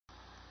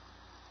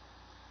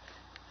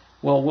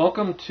Well,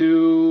 welcome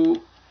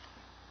to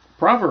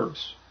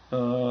Proverbs,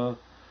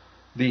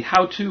 the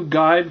how-to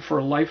guide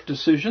for life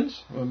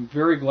decisions. I'm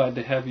very glad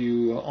to have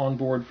you on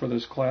board for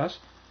this class.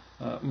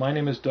 My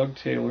name is Doug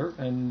Taylor,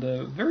 and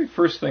the very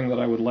first thing that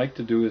I would like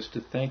to do is to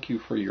thank you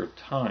for your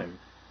time.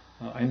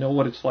 I know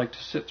what it's like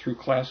to sit through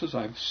classes.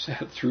 I've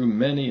sat through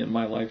many in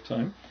my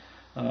lifetime,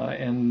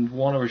 and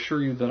want to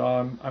assure you that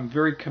I'm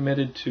very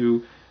committed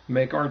to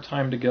make our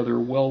time together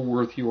well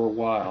worth your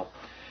while.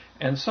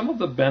 And some of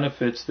the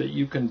benefits that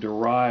you can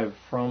derive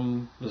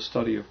from the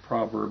study of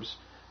Proverbs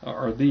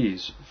are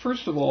these.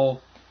 First of all,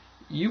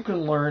 you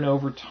can learn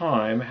over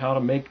time how to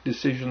make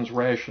decisions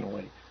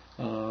rationally.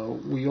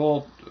 We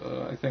all,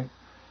 I think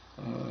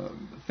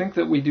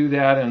that we do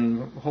that,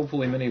 and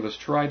hopefully many of us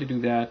try to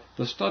do that.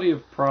 The study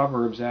of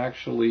Proverbs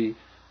actually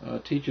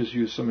teaches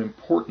you some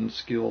important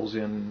skills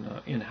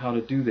in how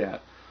to do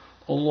that.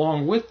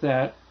 Along with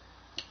that,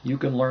 you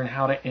can learn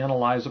how to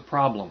analyze a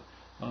problem.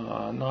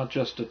 Not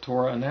just a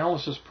Torah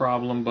analysis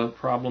problem, but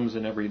problems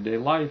in everyday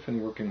life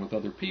and working with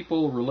other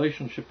people,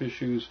 relationship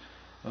issues,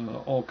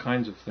 all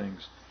kinds of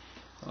things.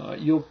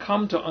 You'll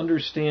come to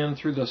understand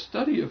through the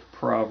study of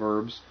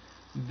Proverbs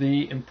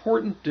the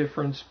important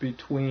difference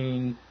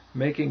between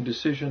making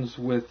decisions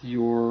with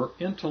your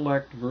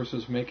intellect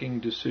versus making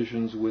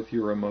decisions with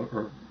your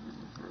emotions.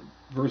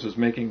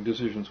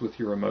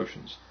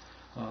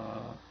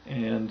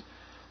 And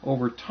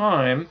over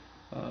time,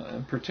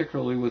 and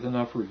particularly with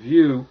enough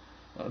review,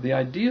 the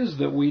ideas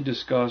that we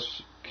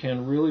discuss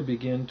can really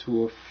begin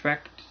to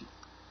affect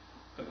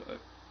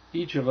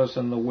each of us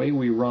and the way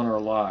we run our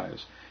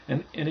lives.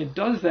 And it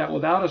does that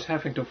without us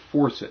having to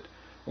force it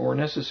or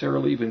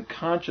necessarily even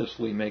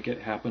consciously make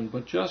it happen,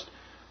 but just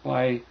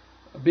by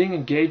being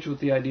engaged with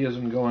the ideas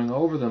and going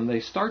over them,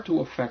 they start to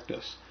affect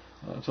us.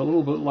 It's a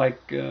little bit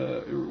like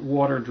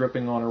water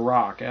dripping on a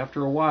rock.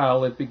 After a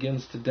while, it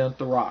begins to dent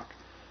the rock.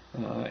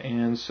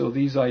 And so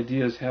these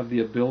ideas have the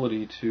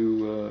ability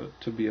to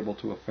be able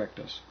to affect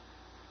us.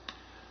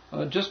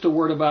 Just a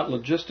word about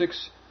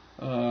logistics.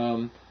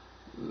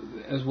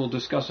 As we'll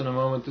discuss in a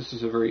moment, this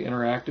is a very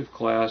interactive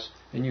class,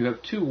 and you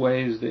have two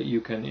ways that you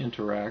can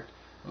interact.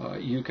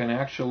 You can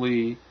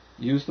actually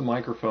use the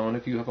microphone.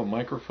 If you have a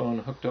microphone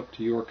hooked up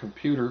to your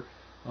computer,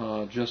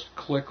 just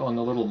click on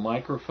the little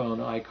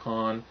microphone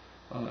icon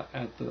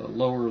at the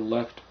lower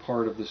left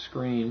part of the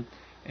screen.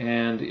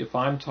 And if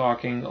I'm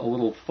talking, a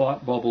little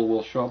thought bubble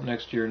will show up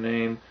next to your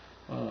name,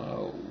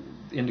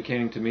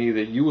 indicating to me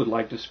that you would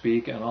like to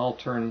speak, and I'll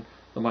turn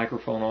the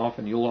microphone off,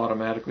 and you'll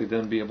automatically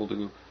then be able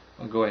to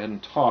go ahead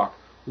and talk.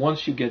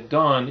 Once you get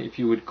done, if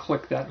you would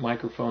click that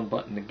microphone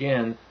button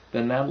again,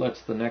 then that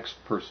lets the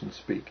next person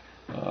speak.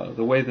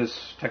 The way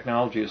this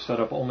technology is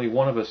set up, only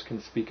one of us can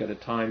speak at a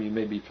time. You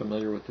may be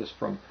familiar with this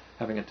from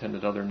having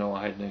attended other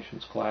Noahide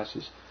Nations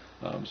classes.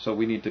 So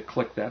we need to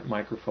click that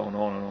microphone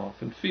on and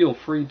off. And feel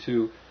free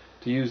to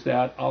use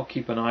that. I'll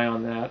keep an eye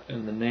on that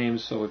and the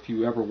names, so if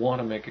you ever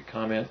want to make a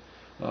comment,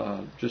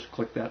 just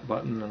click that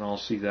button and I'll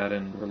see that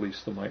and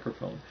release the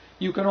microphone.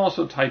 You can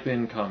also type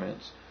in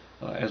comments,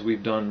 as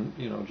we've done,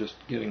 just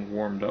getting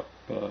warmed up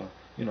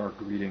in our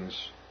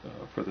greetings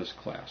for this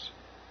class.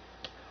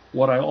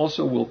 What I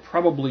also will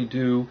probably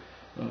do,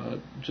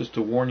 just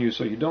to warn you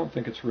so you don't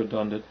think it's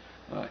redundant,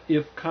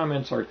 if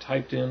comments are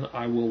typed in,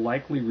 I will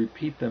likely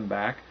repeat them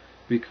back,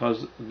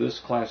 because this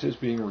class is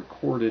being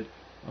recorded,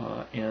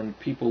 and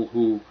people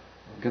who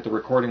get the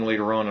recording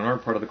later on and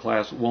aren't part of the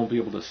class won't be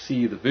able to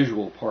see the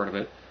visual part of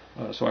it,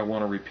 so I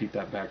want to repeat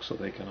that back so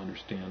they can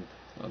understand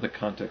the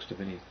context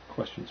of any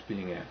questions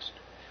being asked.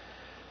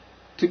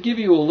 To give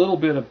you a little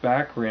bit of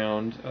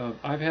background,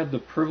 I've had the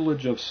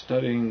privilege of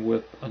studying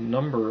with a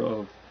number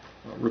of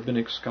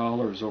rabbinic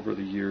scholars over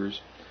the years,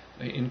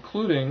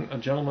 including a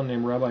gentleman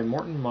named Rabbi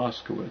Morton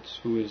Moskowitz,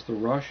 who is the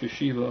Rosh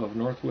Yeshiva of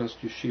Northwest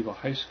Yeshiva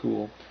High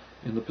School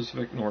in the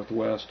Pacific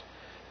Northwest,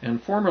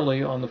 and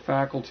formerly on the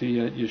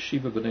faculty at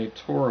Yeshiva B'nai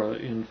Torah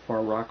in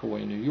Far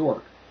Rockaway, New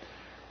York.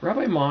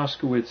 Rabbi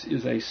Moskowitz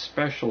is a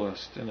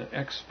specialist and an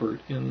expert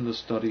in the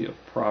study of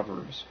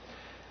Proverbs,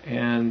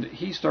 and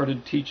he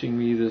started teaching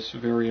me this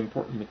very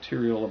important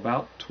material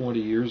about 20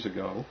 years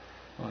ago.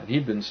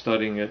 He'd been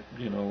studying it,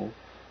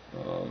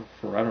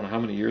 for I don't know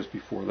how many years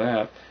before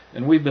that,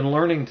 and we've been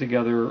learning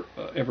together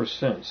ever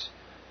since.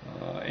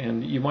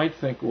 And you might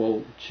think,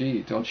 well,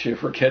 gee, don't you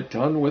ever get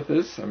done with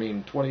this?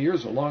 20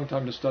 years is a long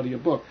time to study a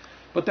book.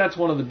 But that's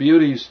one of the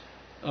beauties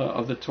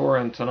of the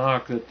Torah and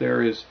Tanakh, that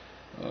there is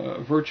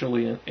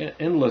virtually an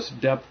endless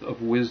depth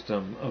of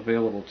wisdom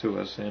available to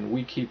us, and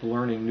we keep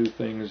learning new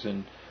things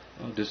and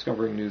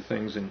discovering new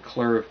things and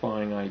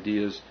clarifying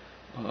ideas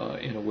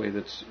in a way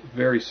that's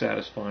very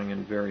satisfying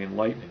and very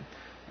enlightening.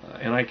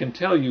 And I can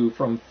tell you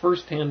from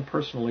first-hand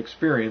personal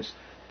experience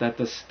that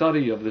the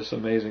study of this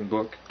amazing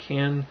book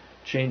can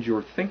change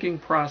your thinking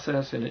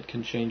process, and it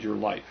can change your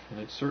life, and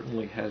it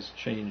certainly has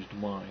changed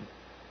mine.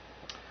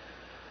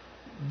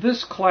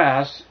 This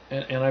class,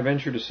 and I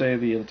venture to say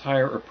the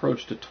entire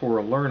approach to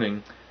Torah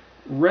learning,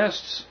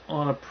 rests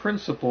on a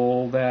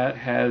principle that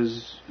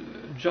has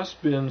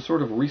just been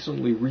sort of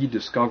recently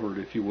rediscovered,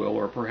 if you will,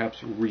 or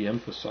perhaps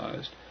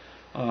reemphasized.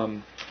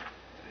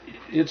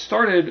 It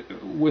started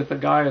with a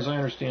guy, as I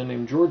understand,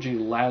 named Georgy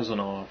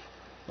Lazanov,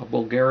 a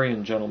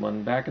Bulgarian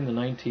gentleman, back in the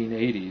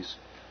 1980s.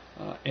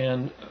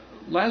 And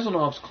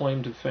Lazanov's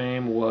claim to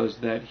fame was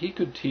that he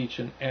could teach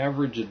an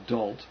average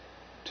adult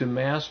to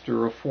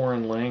master a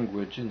foreign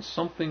language in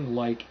something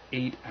like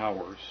 8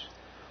 hours,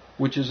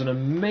 which is an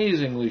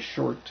amazingly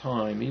short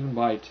time, even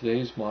by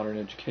today's modern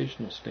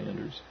educational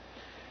standards.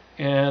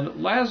 And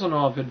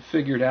Lazanov had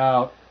figured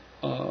out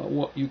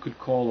what you could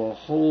call a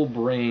whole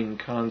brain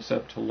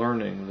concept to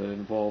learning that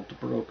involved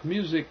Baroque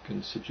music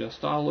and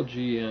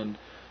suggestology and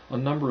a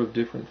number of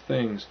different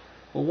things.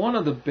 But one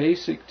of the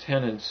basic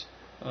tenets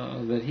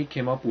that he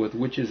came up with,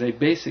 which is a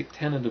basic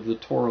tenet of the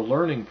Torah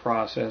learning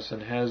process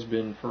and has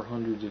been for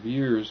hundreds of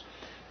years,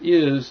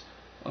 is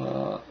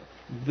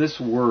this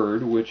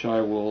word, which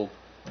I will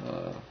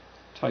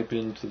type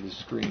into the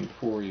screen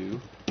for you.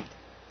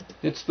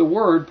 It's the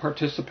word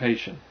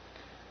participation.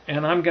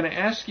 And I'm going to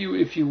ask you,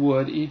 if you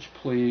would, each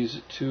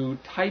please, to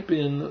type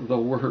in the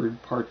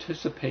word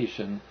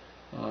participation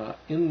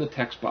in the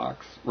text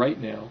box right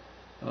now,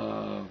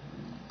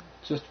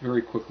 just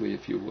very quickly,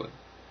 if you would.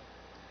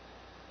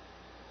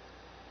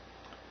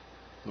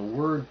 The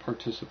word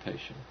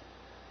participation.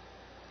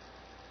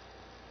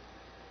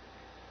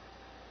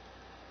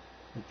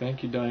 And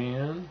thank you,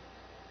 Diane.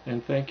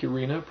 And thank you,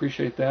 Rena.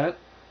 Appreciate that.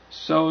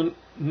 So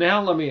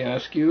now let me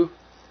ask you,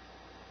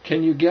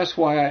 can you guess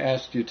why I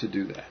asked you to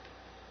do that?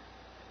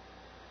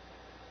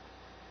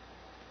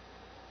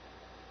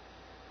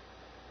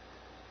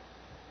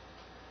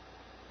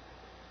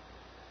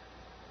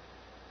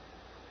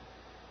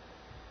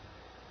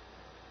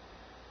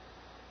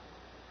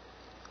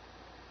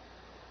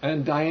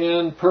 And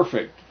Diane,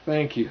 perfect.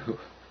 Thank you.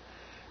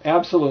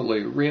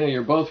 Absolutely. Rena,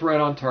 you're both right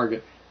on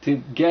target. To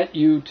get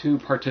you to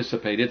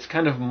participate. It's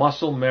kind of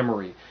muscle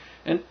memory.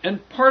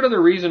 And part of the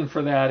reason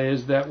for that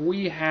is that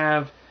we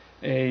have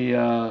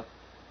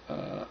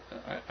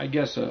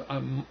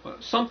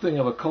something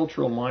of a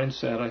cultural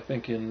mindset, I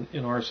think, in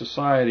our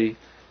society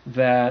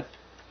that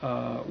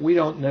we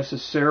don't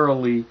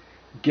necessarily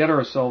get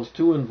ourselves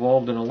too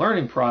involved in a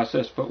learning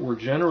process, but we're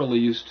generally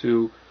used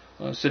to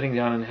sitting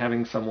down and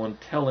having someone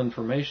tell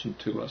information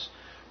to us.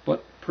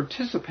 But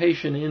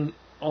participation in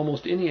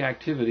almost any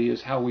activity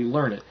is how we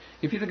learn it.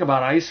 If you think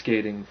about ice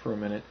skating for a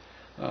minute,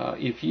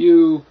 if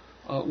you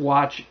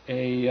watch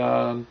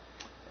or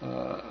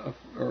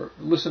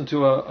listen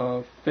to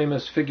a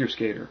famous figure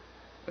skater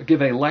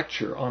give a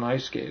lecture on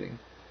ice skating,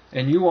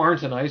 and you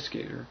aren't an ice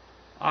skater,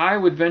 I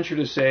would venture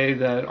to say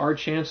that our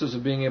chances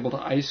of being able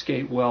to ice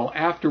skate well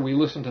after we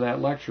listen to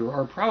that lecture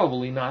are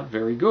probably not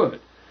very good.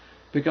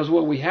 Because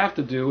what we have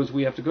to do is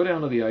we have to go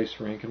down to the ice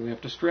rink and we have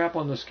to strap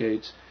on the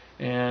skates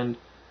and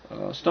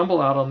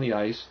stumble out on the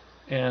ice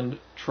and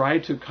try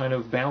to kind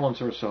of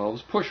balance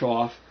ourselves, push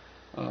off,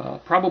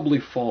 probably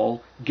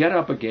fall, get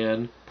up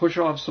again, push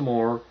off some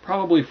more,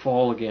 probably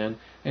fall again,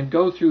 and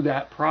go through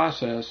that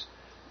process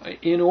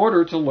in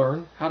order to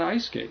learn how to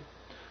ice skate.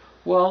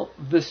 Well,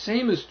 the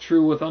same is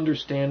true with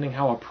understanding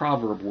how a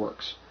proverb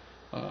works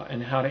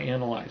and how to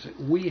analyze it.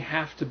 We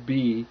have to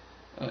be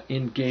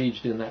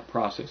engaged in that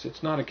process.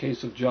 It's not a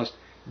case of just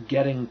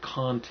getting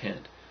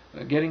content.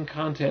 Getting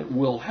content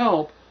will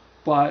help,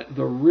 but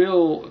the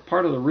real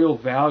part of the real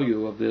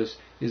value of this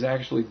is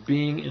actually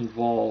being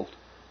involved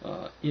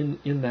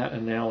in that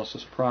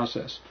analysis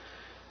process.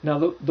 Now,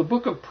 the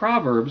book of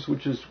Proverbs,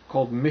 which is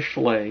called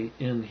Mishlei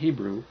in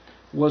Hebrew,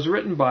 was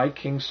written by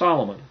King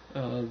Solomon,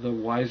 the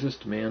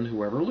wisest man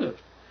who ever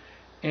lived.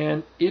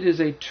 And it is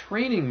a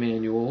training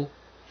manual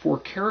for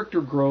character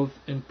growth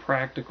and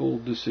practical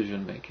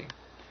decision making.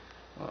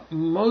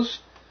 Most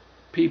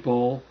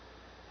people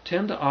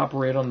tend to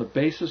operate on the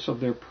basis of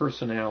their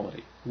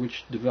personality,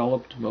 which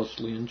developed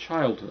mostly in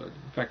childhood.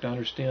 In fact, I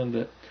understand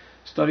that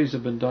studies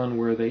have been done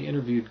where they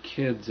interviewed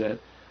kids at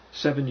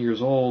 7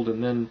 years old,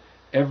 and then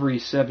every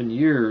 7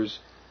 years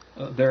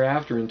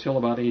thereafter until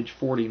about age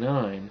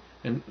 49,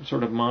 and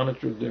sort of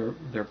monitored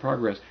their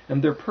progress,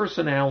 and their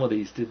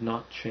personalities did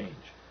not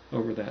change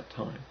over that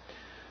time.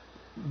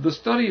 The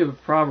study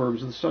of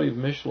Proverbs and the study of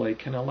Mishlei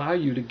can allow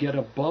you to get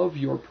above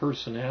your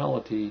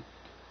personality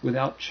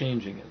without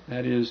changing it.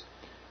 That is,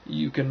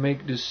 you can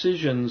make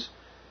decisions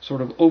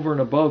sort of over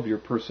and above your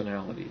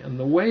personality. And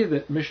the way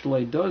that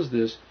Mishlei does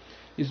this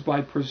is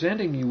by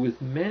presenting you with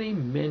many,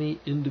 many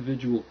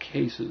individual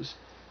cases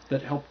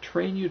that help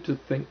train you to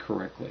think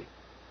correctly.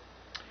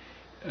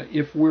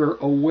 If we're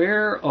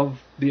aware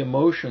of the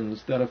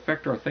emotions that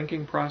affect our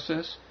thinking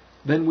process,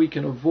 then we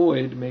can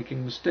avoid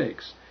making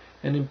mistakes.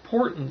 And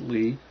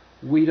importantly,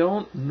 we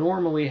don't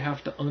normally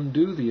have to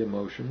undo the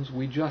emotions,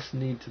 we just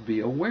need to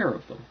be aware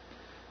of them.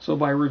 So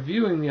by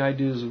reviewing the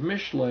ideas of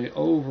Mishlei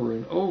over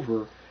and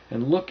over,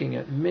 and looking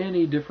at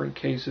many different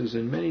cases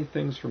and many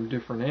things from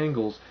different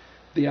angles,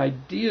 the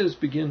ideas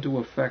begin to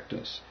affect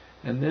us,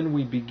 and then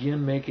we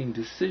begin making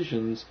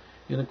decisions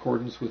in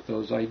accordance with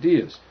those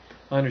ideas.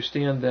 I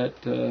understand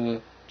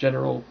that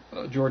General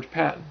George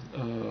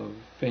Patton,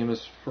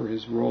 famous for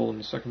his role in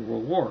the Second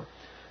World War,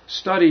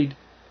 studied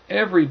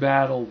every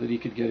battle that he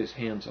could get his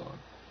hands on.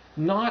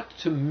 Not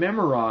to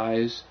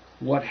memorize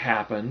what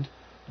happened,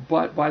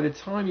 but by the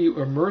time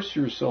you immerse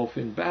yourself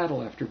in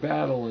battle after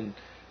battle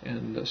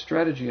and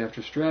strategy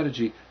after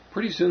strategy,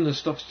 pretty soon this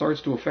stuff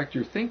starts to affect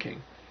your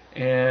thinking.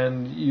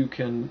 And you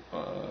can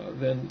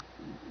then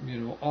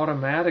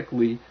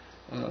automatically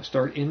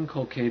start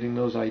inculcating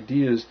those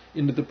ideas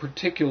into the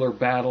particular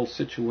battle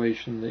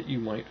situation that you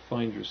might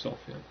find yourself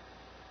in.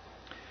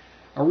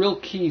 A real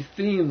key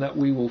theme that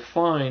we will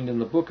find in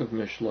the book of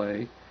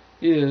Mishlei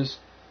is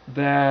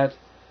that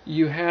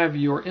you have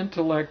your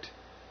intellect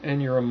and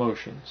your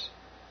emotions.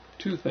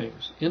 Two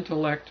things,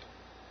 intellect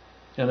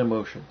and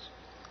emotions.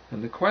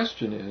 And the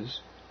question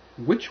is,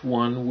 which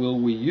one will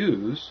we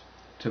use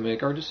to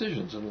make our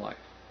decisions in life?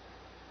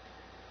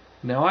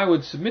 Now, I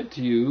would submit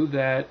to you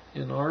that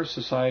in our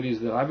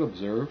societies that I've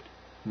observed,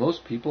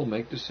 most people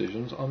make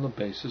decisions on the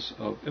basis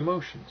of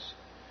emotions.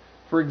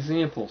 For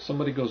example,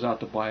 somebody goes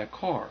out to buy a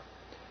car,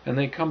 and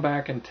they come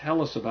back and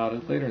tell us about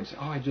it later and say,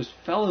 I just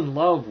fell in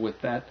love with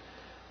that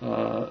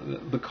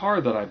the car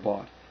that I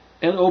bought.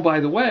 And oh, by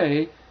the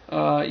way,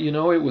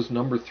 it was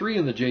number 3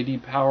 in the J.D.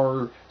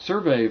 Power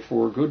survey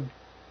for good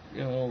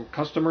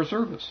customer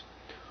service.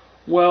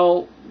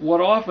 Well, what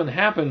often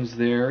happens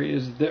there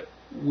is that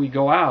we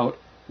go out,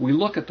 we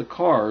look at the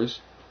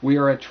cars, we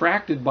are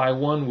attracted by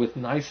one with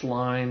nice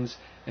lines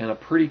and a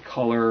pretty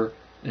color,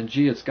 and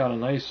gee, it's got a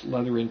nice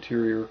leather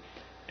interior,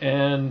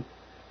 and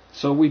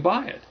so we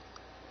buy it.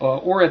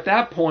 Or at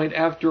that point,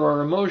 after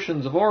our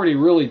emotions have already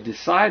really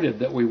decided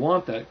that we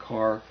want that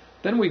car,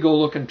 then we go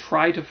look and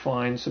try to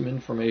find some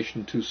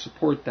information to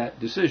support that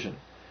decision.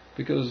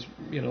 Because,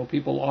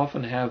 people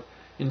often have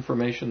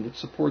information that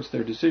supports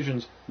their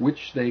decisions,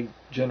 which they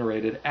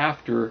generated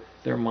after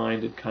their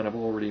mind had kind of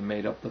already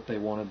made up that they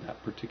wanted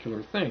that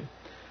particular thing.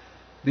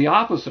 The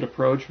opposite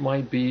approach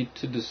might be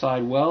to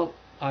decide, well,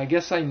 I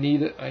guess I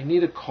need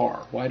a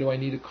car. Why do I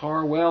need a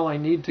car? Well, I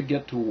need to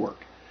get to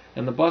work,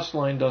 and the bus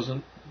line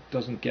doesn't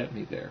get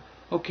me there.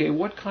 Okay,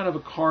 what kind of a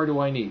car do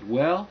I need?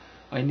 Well,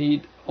 I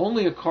need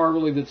only a car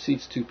really that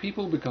seats 2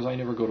 people because I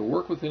never go to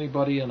work with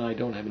anybody and I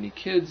don't have any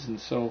kids, and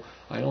so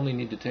I only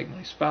need to take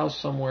my spouse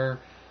somewhere.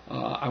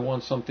 I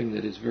want something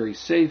that is very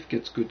safe,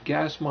 gets good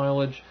gas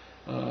mileage,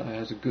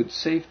 has a good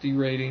safety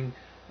rating,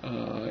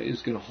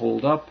 is going to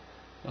hold up,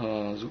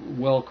 is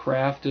well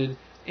crafted,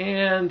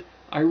 and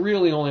I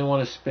really only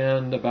want to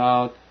spend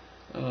about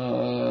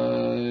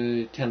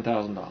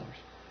 $10,000.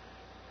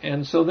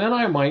 And so then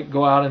I might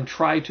go out and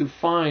try to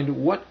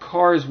find what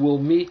cars will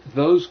meet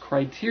those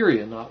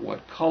criteria, not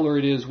what color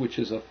it is, which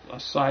is a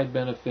side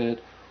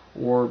benefit,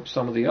 or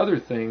some of the other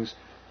things,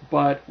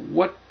 but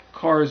what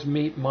cars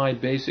meet my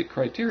basic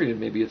criteria.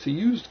 Maybe it's a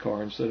used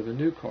car instead of a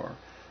new car.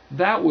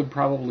 That would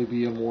probably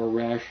be a more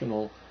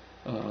rational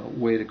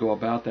way to go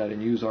about that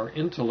and use our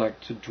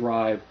intellect to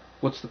drive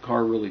what's the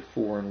car really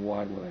for and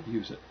why would I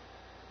use it.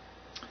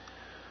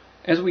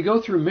 As we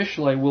go through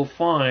Mishlei, we'll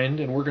find,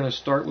 and we're going to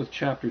start with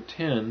chapter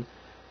 10,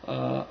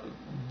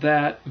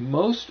 that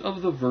most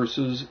of the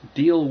verses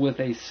deal with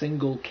a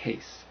single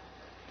case.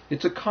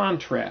 It's a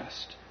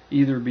contrast,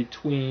 either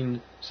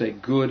between, say,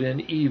 good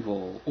and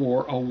evil,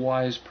 or a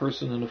wise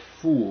person and a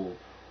fool,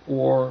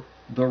 or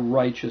the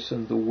righteous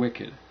and the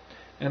wicked.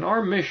 And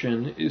our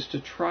mission is to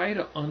try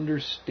to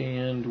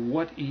understand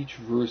what each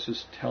verse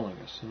is telling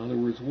us. In other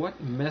words,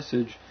 what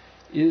message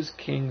is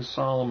King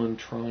Solomon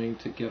trying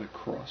to get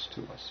across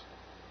to us?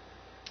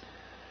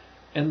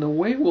 And the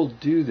way we'll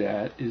do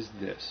that is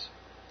this.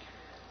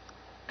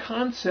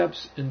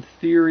 Concepts and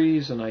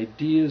theories and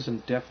ideas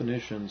and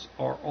definitions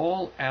are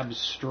all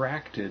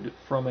abstracted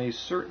from a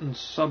certain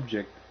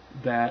subject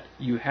that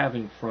you have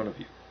in front of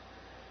you.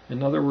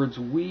 In other words,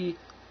 we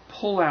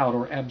pull out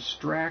or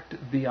abstract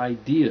the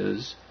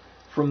ideas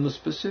from the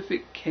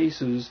specific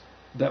cases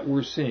that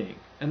we're seeing.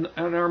 And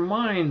our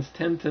minds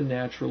tend to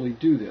naturally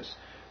do this.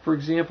 For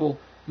example,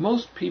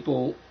 most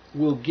people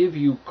will give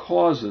you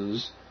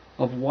causes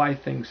of why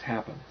things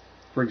happen.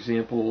 For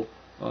example,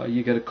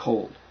 you get a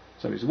cold.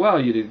 Somebody says, well,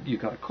 you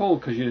got a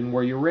cold because you didn't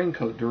wear your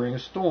raincoat during a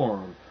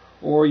storm,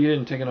 or you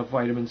didn't take enough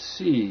vitamin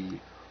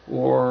C,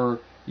 or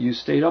you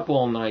stayed up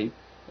all night,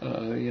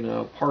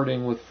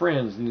 partying with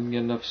friends and didn't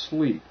get enough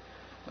sleep.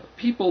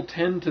 People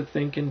tend to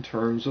think in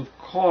terms of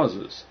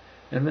causes,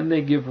 and then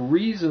they give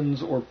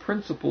reasons or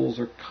principles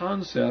or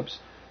concepts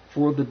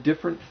for the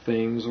different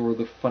things or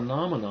the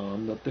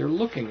phenomenon that they're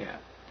looking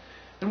at.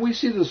 And we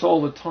see this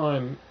all the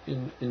time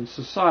in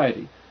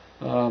society.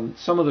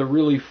 Some of the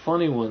really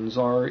funny ones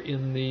are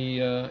in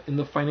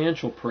the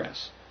financial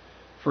press.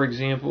 For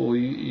example,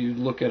 you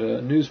look at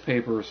a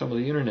newspaper or some of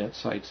the internet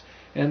sites,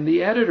 and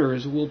the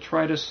editors will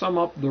try to sum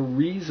up the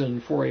reason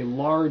for a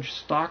large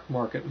stock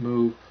market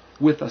move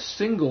with a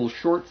single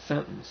short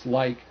sentence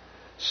like,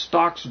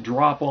 stocks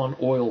drop on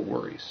oil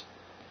worries.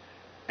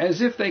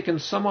 As if they can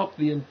sum up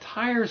the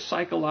entire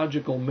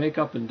psychological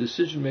makeup and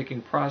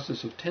decision-making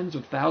process of tens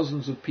of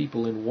thousands of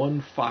people in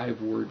one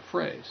 5-word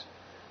phrase.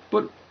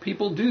 But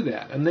people do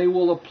that, and they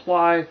will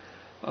apply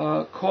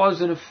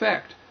cause and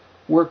effect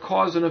where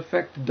cause and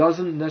effect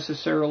doesn't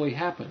necessarily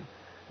happen.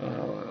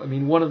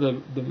 One of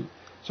the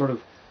sort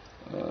of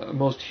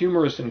most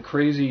humorous and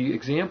crazy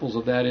examples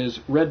of that is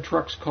red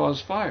trucks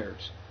cause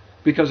fires.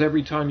 Because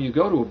every time you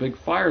go to a big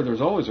fire,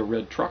 there's always a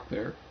red truck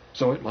there,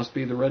 so it must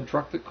be the red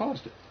truck that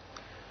caused it.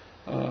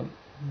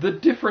 The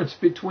difference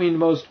between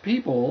most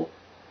people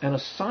and a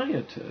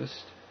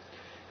scientist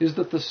is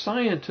that the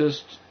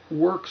scientist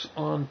works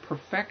on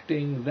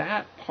perfecting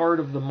that part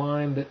of the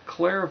mind that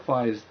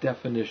clarifies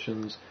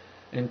definitions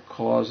and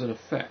cause and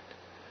effect.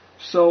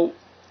 So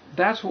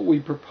that's what we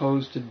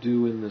propose to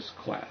do in this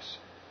class.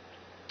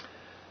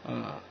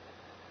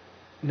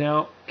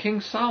 Now,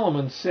 King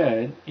Solomon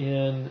said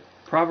in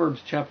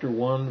Proverbs chapter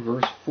 1,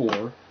 verse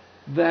 4,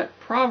 that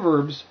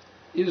Proverbs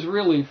is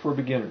really for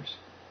beginners.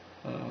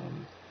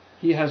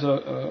 He has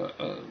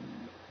a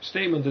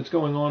statement that's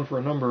going on for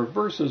a number of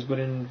verses, but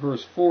in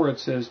verse 4 it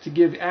says, to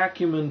give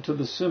acumen to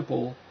the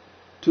simple,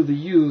 to the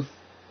youth,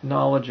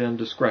 knowledge and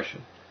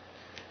discretion.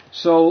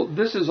 So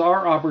this is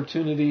our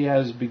opportunity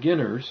as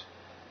beginners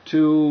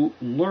to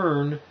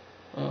learn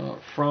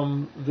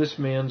from this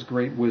man's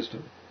great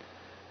wisdom.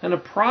 And a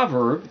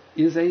proverb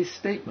is a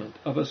statement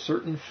of a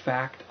certain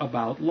fact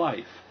about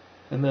life.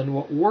 And then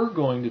what we're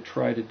going to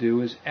try to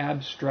do is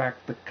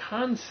abstract the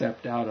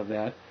concept out of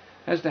that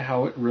as to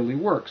how it really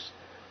works.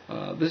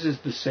 This is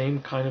the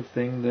same kind of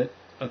thing that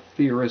a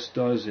theorist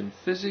does in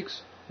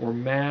physics or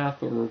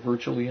math or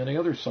virtually any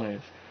other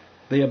science.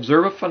 They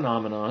observe a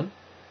phenomenon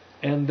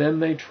and then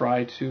they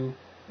try to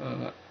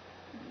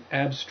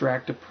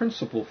abstract a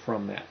principle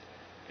from that.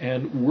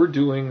 And we're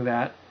doing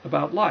that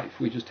about life.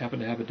 We just happen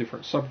to have a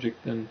different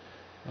subject than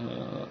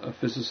a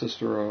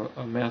physicist or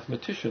a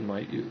mathematician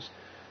might use.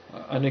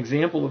 An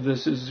example of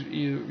this is,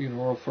 you're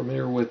all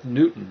familiar with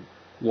Newton.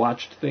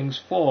 Watched things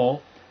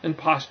fall and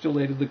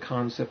postulated the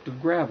concept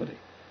of gravity.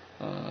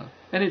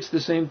 And it's the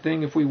same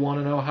thing if we want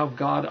to know how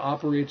God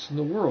operates in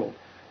the world.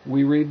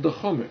 We read the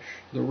Chumash,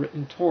 the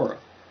written Torah.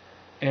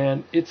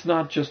 And it's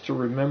not just to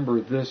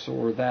remember this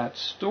or that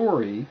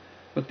story,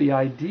 but the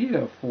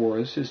idea for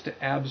us is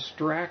to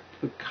abstract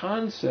the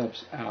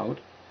concepts out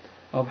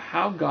of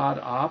how God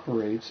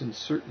operates in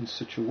certain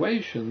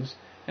situations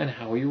and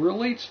how He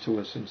relates to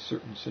us in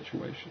certain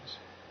situations.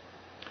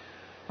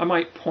 I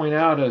might point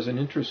out as an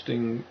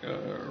interesting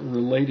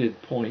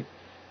related point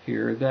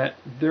here that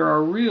there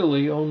are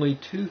really only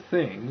two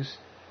things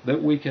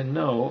that we can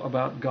know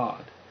about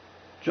God.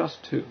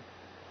 Just two.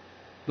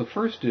 The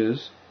first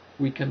is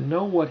we can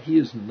know what He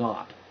is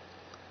not.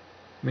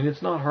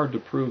 It's not hard to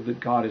prove that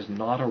God is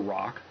not a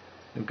rock,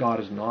 and God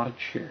is not a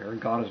chair,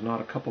 and God is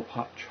not a cup of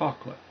hot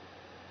chocolate.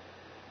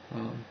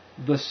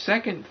 The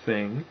second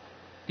thing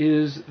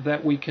is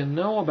that we can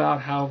know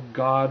about how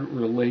God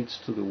relates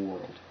to the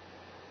world.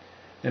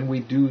 And we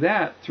do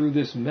that through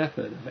this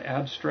method of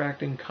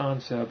abstracting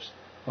concepts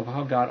of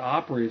how God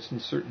operates in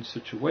certain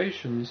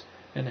situations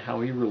and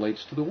how He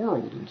relates to the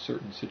world in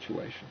certain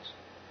situations.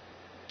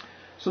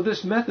 So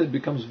this method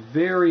becomes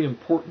very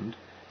important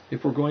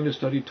if we're going to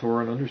study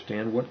Torah and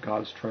understand what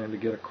God's trying to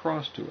get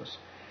across to us.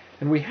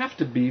 And we have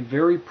to be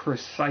very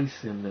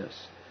precise in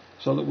this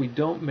so that we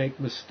don't make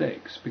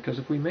mistakes. Because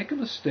if we make a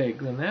mistake,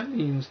 then that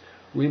means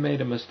we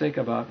made a mistake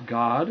about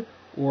God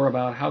or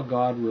about how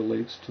God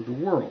relates to the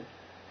world.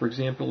 For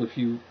example, if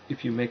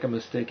you make a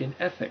mistake in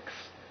ethics,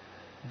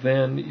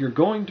 then you're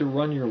going to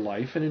run your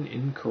life in an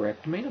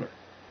incorrect manner.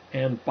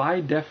 And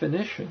by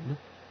definition,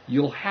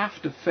 you'll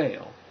have to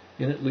fail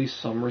in at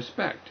least some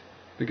respect.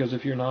 Because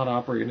if you're not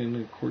operating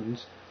in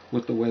accordance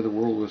with the way the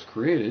world was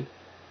created,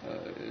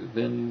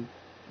 then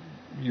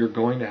you're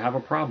going to have a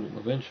problem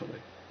eventually.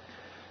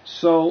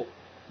 So,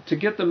 to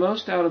get the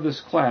most out of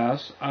this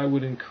class, I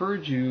would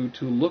encourage you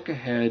to look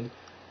ahead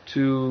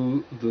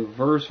to the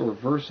verse or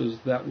verses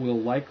that we'll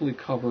likely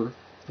cover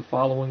the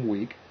following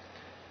week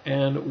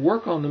and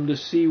work on them to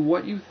see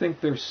what you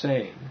think they're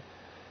saying.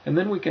 And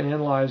then we can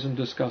analyze and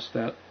discuss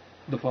that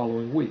the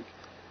following week.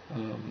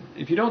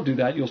 If you don't do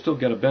that, you'll still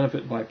get a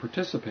benefit by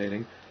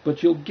participating,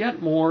 but you'll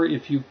get more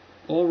if you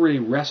already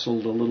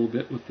wrestled a little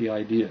bit with the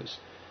ideas.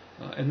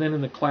 And then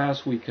in the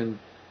class we can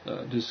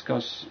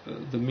discuss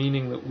the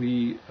meaning that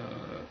we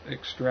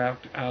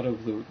extract out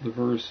of the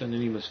verse and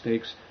any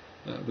mistakes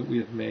that we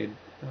have made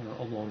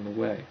along the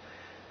way.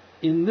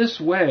 In this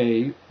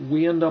way,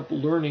 we end up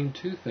learning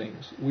two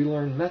things. We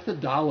learn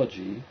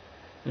methodology,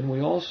 and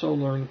we also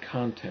learn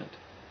content.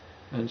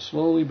 And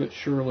slowly but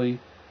surely,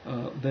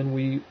 then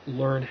we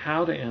learn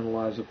how to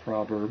analyze a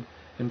proverb,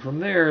 and from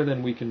there,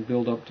 then we can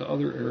build up to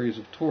other areas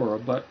of Torah,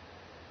 but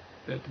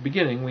at the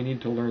beginning, we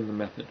need to learn the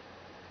method.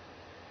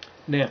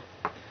 Now,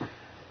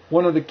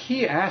 one of the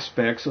key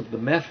aspects of the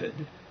method,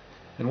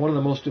 and one of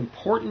the most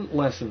important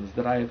lessons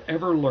that I have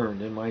ever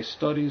learned in my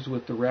studies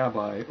with the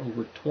rabbi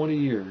over 20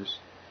 years,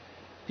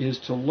 is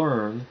to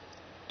learn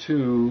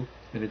to,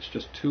 and it's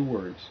just two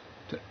words,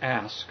 to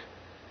ask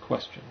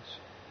questions.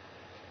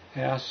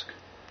 Ask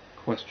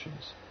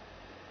questions.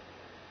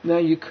 Now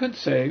you could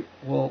say,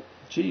 well,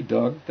 gee,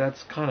 Doug,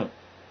 that's kind of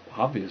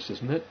obvious,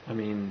 isn't it? I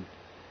mean,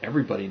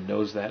 everybody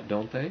knows that,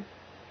 don't they?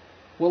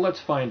 Well,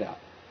 let's find out.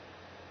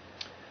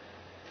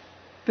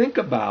 Think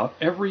about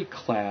every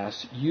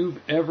class you've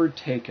ever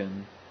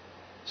taken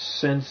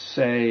since,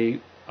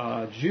 say,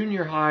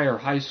 junior high or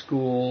high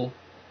school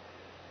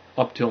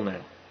up till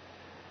now.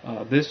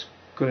 This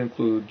could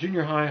include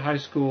junior high, high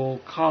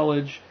school,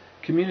 college,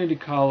 community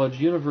college,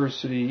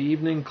 university,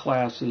 evening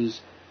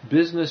classes,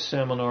 business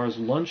seminars,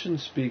 luncheon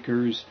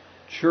speakers,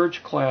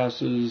 church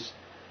classes,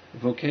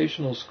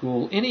 vocational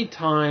school, any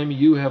time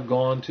you have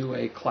gone to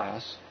a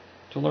class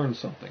to learn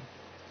something.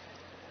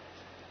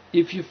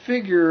 If you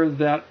figure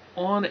that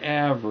on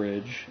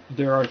average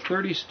there are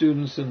 30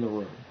 students in the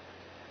room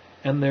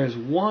and there's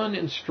one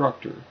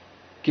instructor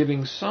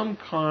giving some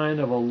kind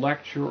of a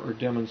lecture or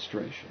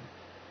demonstration,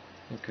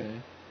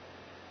 okay?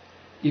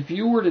 If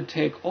you were to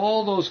take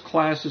all those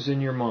classes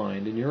in your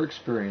mind, in your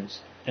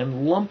experience,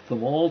 and lump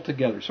them all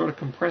together, sort of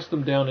compress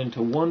them down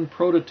into one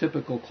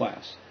prototypical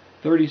class,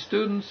 30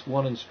 students,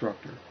 one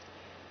instructor,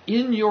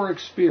 in your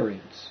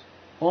experience,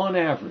 on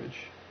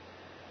average,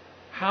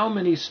 how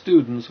many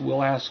students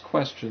will ask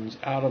questions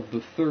out of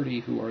the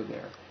 30 who are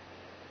there?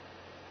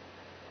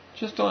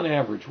 Just on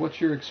average, what's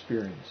your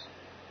experience?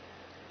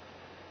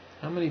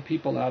 How many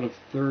people out of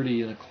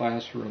 30 in a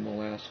classroom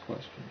will ask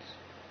questions?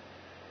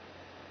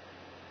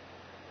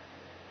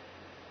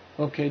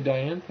 Okay,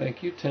 Diane,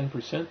 thank you.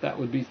 10%, that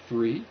would be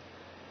 3.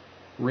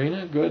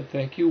 Rena, good,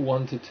 thank you.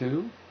 1 to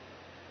 2.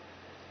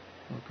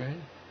 Okay.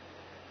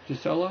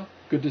 Gisela,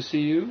 good to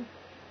see you.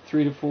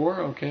 3 to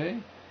 4,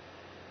 okay.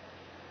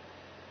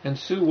 And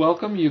Sue,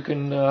 welcome. You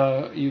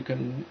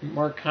can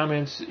mark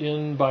comments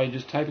in by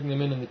just typing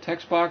them in the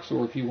text box,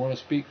 or if you want to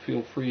speak,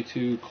 feel free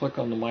to click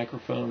on the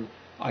microphone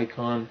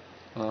icon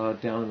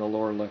down in the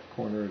lower left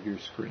corner of your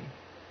screen.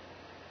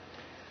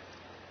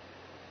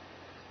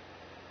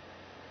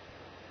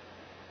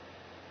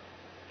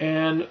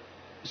 And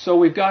so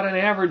we've got an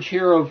average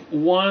here of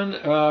 1.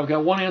 I've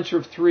got one answer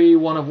of 3,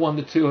 one of 1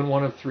 to 2, and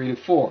one of 3 to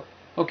 4.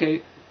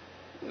 Okay.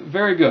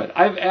 Very good.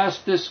 I've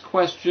asked this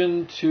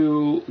question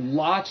to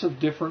lots of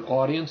different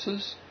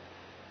audiences,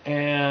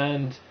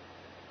 and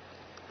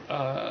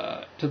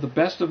to the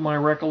best of my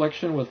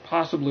recollection, with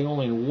possibly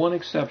only one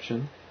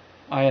exception,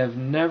 I have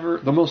never,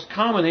 the most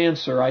common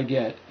answer I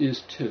get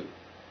is 2.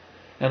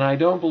 And I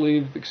don't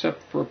believe,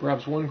 except for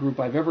perhaps one group,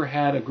 I've ever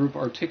had a group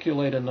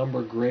articulate a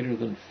number greater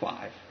than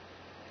 5.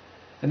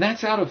 And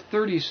that's out of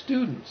 30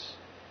 students.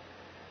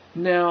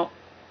 Now,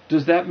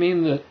 does that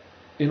mean that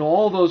in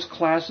all those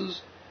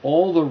classes,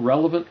 all the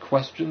relevant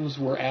questions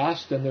were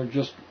asked and there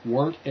just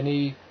weren't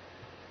any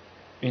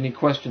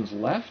questions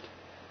left?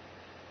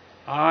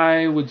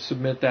 I would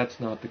submit that's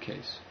not the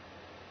case.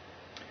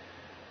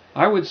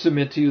 I would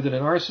submit to you that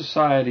in our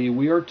society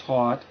we are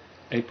taught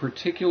a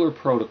particular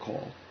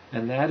protocol,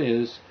 and that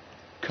is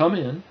come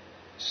in,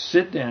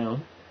 sit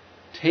down,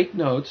 take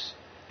notes,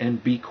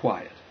 and be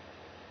quiet.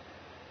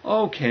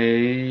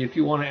 Okay, if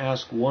you want to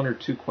ask 1 or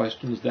 2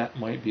 questions, that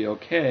might be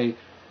okay.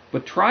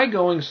 But try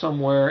going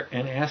somewhere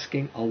and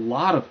asking a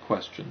lot of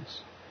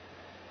questions.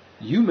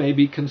 You may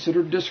be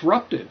considered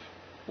disruptive,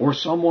 or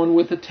someone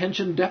with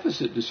attention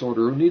deficit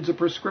disorder who needs a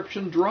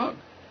prescription drug.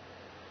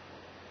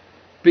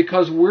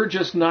 Because we're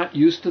just not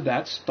used to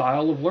that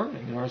style of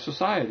learning in our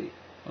society.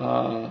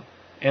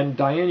 And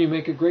Diane, you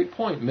make a great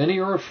point. Many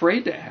are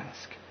afraid to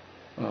ask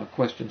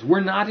questions. We're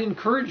not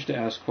encouraged to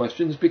ask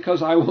questions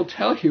because I will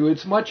tell you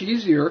it's much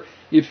easier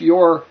if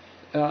you're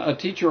a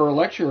teacher or a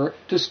lecturer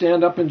to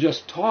stand up and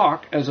just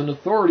talk as an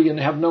authority and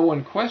have no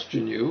one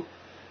question you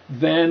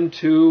than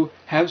to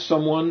have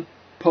someone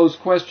pose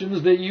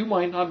questions that you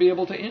might not be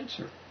able to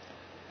answer.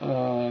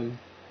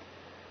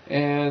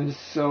 And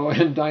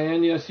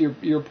Diane, yes,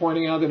 you're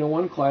pointing out that in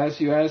one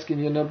class you ask and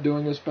you end up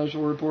doing a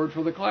special report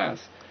for the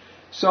class.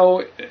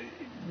 So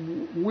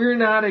we're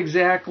not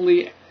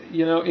exactly,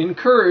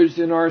 encouraged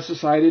in our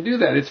society to do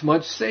that. It's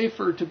much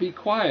safer to be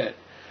quiet.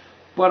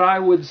 But I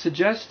would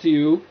suggest to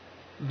you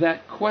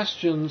that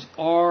questions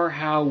are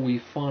how we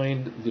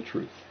find the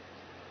truth.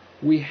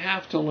 We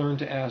have to learn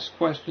to ask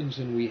questions,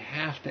 and we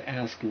have to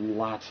ask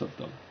lots of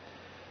them.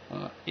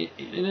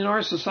 In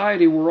our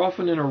society, we're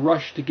often in a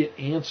rush to get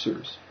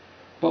answers,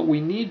 but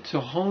we need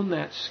to hone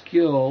that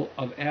skill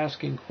of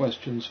asking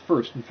questions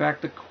first. In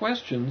fact, the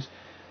questions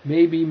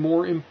may be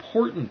more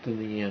important than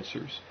the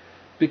answers,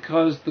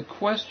 because the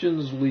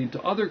questions lead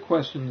to other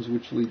questions,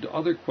 which lead to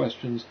other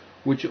questions,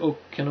 which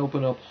can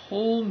open up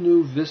whole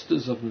new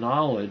vistas of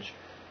knowledge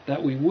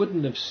that we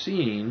wouldn't have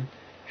seen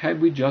had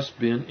we just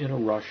been in a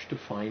rush to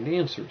find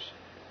answers.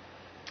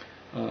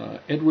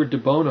 Edward de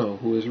Bono,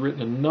 who has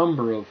written a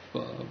number of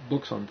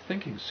books on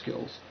thinking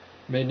skills,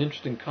 made an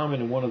interesting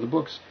comment in one of the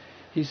books.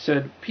 He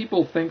said,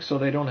 people think so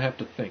they don't have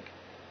to think.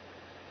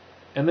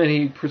 And then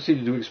he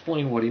proceeded to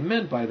explain what he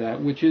meant by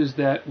that, which is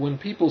that when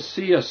people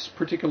see a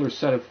particular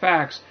set of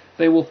facts,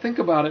 they will think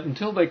about it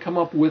until they come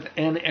up with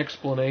an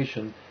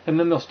explanation, and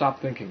then they'll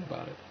stop thinking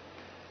about it.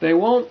 They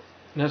won't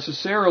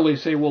necessarily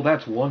say, well,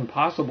 that's one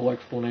possible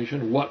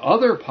explanation. What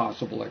other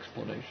possible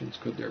explanations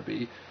could there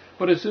be?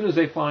 But as soon as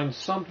they find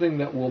something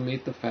that will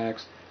meet the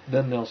facts,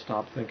 then they'll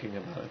stop thinking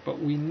about it.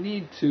 But we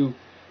need to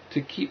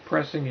keep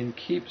pressing and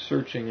keep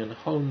searching and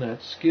hone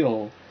that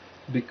skill,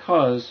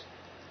 because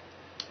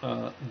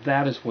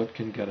that is what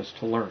can get us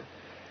to learn.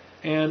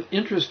 And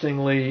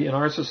interestingly, in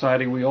our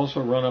society, we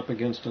also run up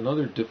against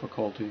another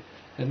difficulty,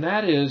 and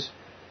that is,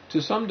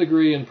 to some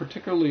degree, and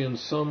particularly in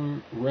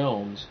some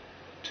realms,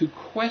 to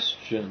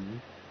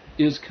question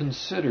is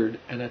considered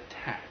an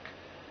attack.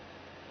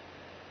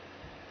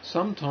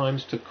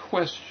 Sometimes to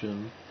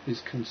question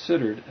is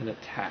considered an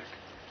attack.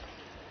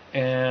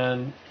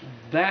 And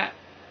that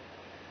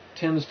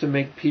tends to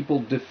make people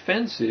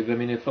defensive. I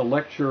mean, if a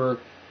lecturer,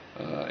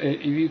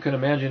 you can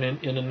imagine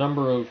in a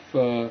number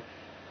of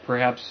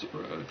perhaps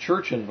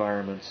church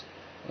environments,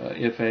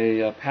 if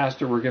a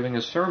pastor were giving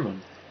a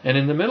sermon, and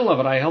in the middle of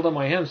it I held up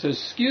my hand and said,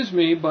 "Excuse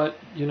me, but,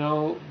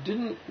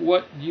 didn't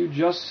what you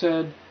just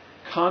said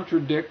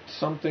contradict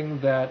something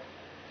that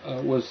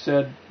was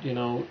said,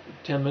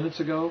 10 minutes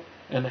ago?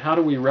 And how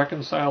do we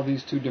reconcile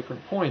these two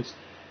different points?"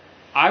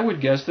 I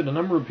would guess that a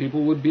number of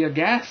people would be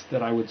aghast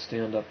that I would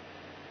stand up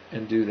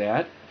and do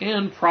that,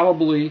 and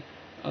probably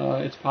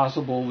it's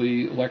possible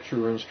the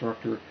lecturer or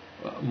instructor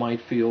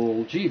might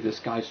feel, gee, this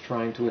guy's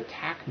trying to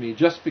attack me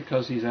just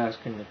because he's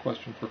asking a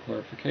question for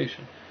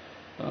clarification.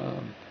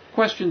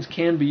 Questions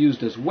can be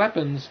used as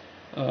weapons,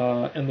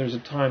 and there's a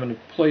time and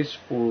a place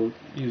for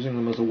using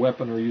them as a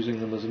weapon or using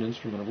them as an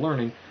instrument of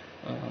learning,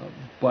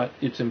 but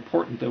it's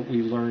important that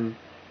we learn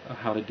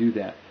how to do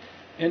that.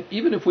 And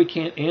even if we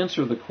can't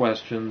answer the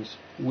questions,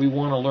 we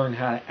want to learn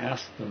how to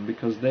ask them,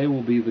 because they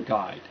will be the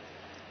guide.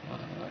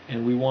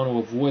 And we want to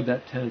avoid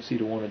that tendency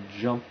to want to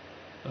jump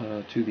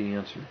to the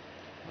answer.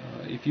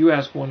 If you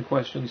ask one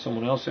question,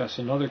 someone else asks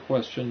another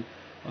question,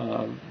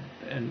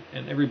 and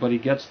everybody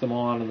gets them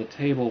all on the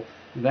table,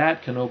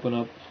 that can open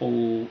up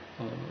whole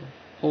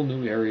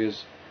new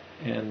areas,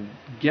 and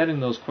getting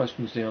those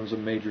questions down is a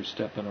major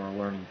step in our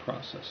learning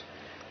process.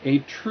 A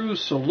true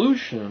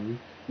solution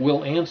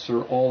will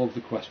answer all of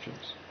the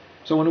questions.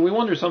 So when we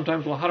wonder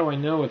sometimes, well, how do I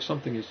know if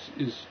something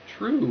is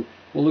true?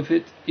 Well,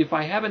 if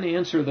I have an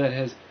answer that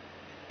has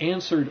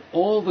answered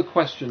all the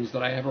questions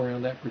that I have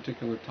around that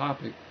particular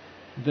topic,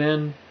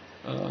 then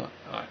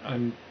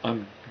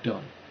I'm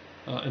done.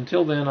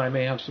 Until then, I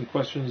may have some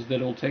questions that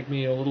will take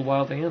me a little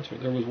while to answer.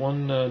 There was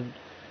one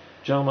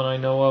gentleman I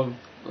know of,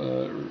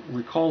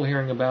 recall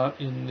hearing about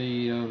in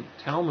the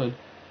Talmud,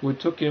 who it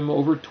took him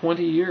over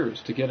 20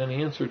 years to get an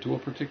answer to a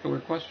particular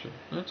question.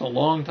 That's a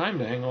long time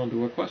to hang on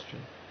to a question.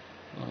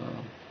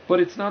 But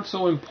it's not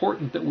so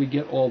important that we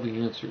get all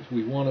the answers.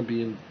 We want to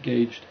be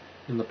engaged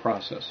in the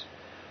process.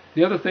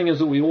 The other thing is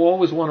that we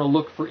always want to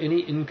look for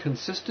any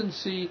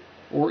inconsistency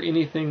or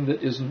anything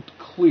that isn't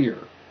clear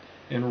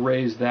and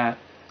raise that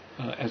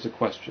as a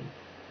question.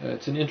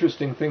 It's an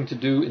interesting thing to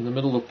do in the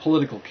middle of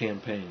political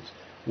campaigns,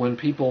 when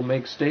people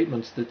make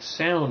statements that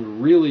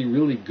sound really,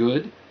 really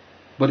good,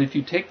 but if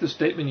you take the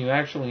statement, you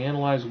actually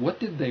analyze what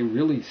did they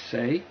really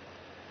say,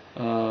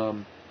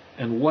 and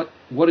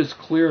what is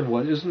clear and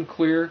what isn't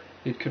clear,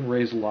 it can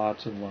raise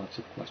lots and lots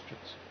of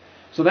questions.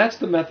 So that's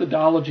the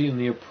methodology and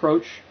the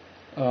approach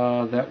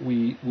that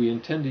we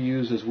intend to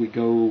use as we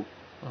go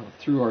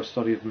through our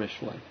study of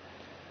Mishle.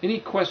 Any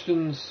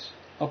questions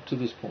up to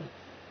this point?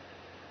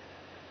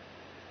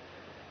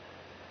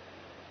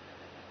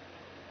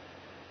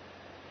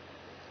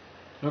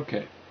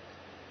 Okay.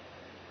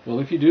 Well,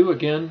 if you do,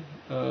 again,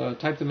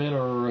 type them in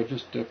or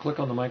just click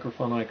on the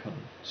microphone icon.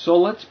 So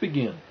let's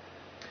begin.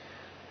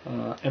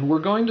 And we're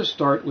going to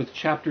start with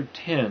chapter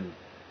 10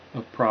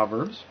 of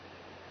Proverbs.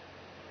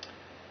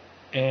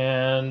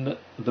 And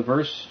the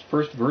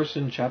first verse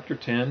in chapter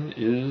 10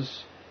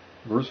 is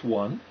verse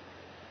 1.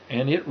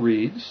 And it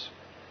reads,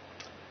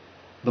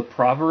 "The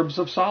Proverbs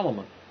of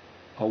Solomon.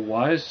 A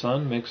wise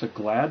son makes a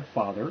glad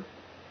father,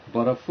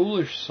 but a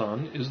foolish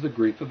son is the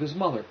grief of his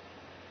mother."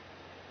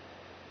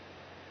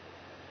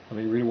 Let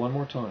me read it one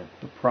more time.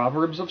 The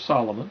Proverbs of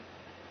Solomon.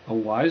 A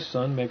wise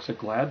son makes a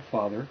glad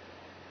father,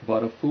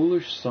 but a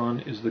foolish son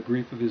is the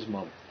grief of his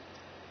mother.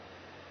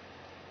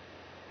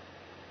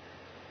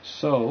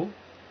 So,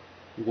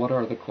 what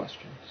are the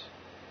questions?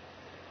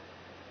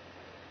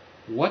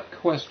 What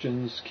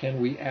questions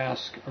can we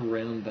ask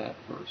around that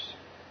verse?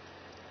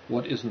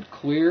 What isn't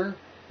clear?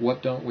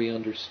 What don't we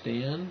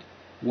understand?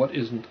 What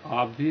isn't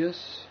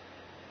obvious?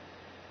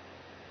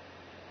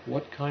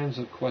 What kinds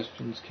of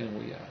questions can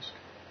we ask?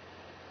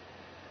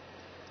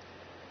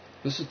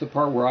 This is the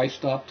part where I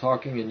stop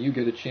talking and you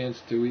get a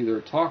chance to either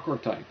talk or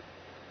type.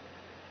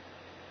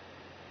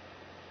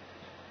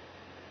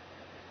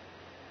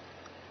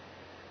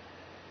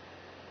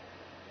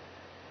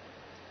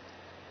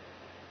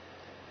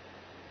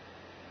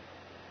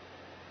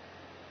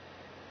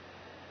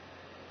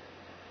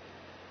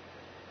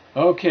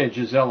 Okay,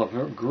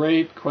 Gisela,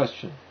 great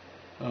question.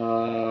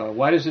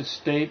 Why does it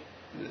state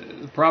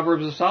the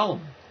Proverbs of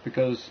Solomon?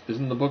 Because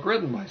isn't the book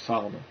written by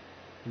Solomon?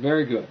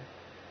 Very good.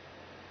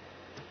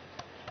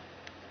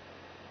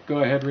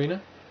 Go ahead,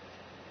 Rena.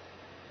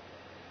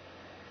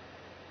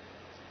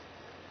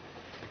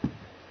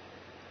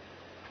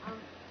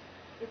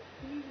 It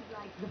seems like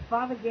like the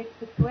father gets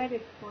the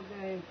credit for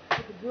the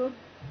good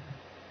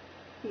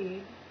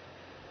kid,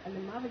 and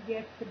the mother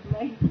gets the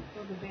blame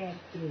for the bad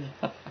kid.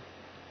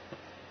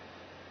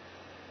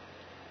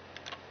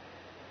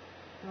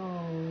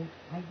 So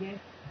I guess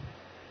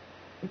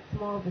it's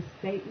more of a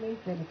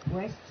statement than a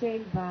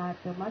question, but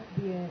there must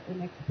be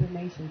an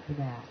explanation for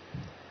that.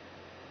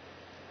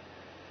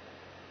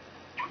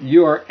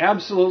 You are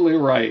absolutely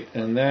right,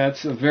 and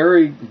that's a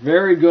very,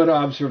 very good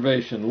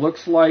observation.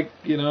 Looks like,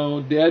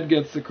 Dad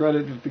gets the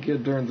credit if the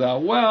kid turns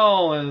out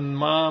well, and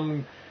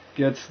Mom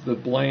gets the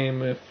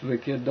blame if the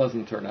kid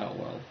doesn't turn out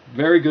well.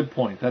 Very good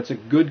point. That's a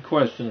good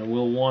question, and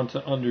we'll want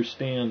to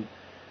understand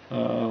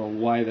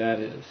why that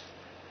is.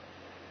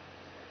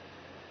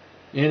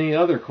 Any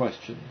other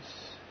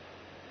questions?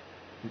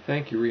 And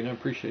thank you, Rena. I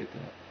appreciate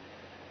that.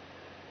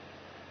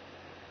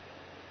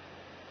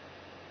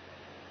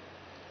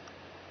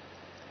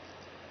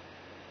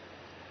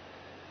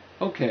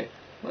 Okay,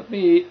 let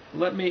me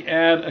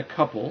add a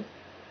couple.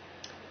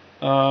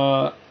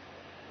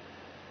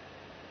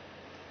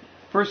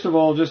 First of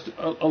all, just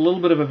a little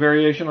bit of a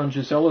variation on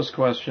Gisella's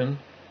question.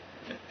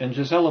 And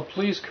Gisela,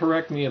 please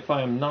correct me if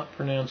I am not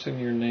pronouncing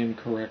your name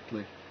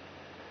correctly.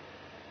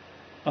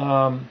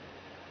 The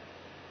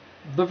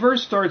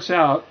verse starts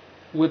out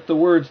with the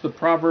words, the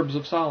Proverbs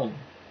of Solomon.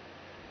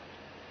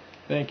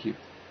 Thank you.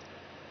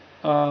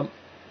 We're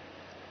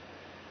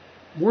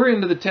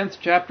into the 10th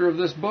chapter of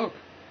this book.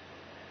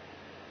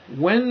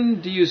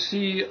 When do you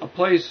see a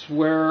place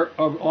where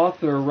an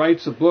author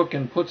writes a book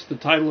and puts the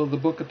title of the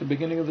book at the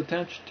beginning of the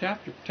 10th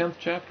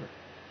chapter?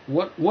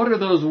 What are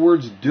those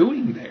words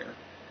doing there?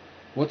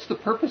 What's the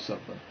purpose of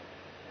them?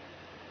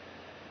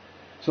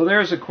 So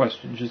there's a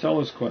question,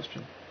 Gisella's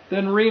question.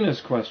 Then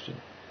Rena's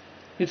question.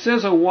 It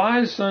says, a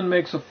wise son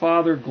makes a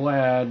father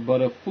glad,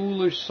 but a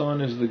foolish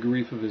son is the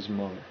grief of his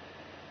mother.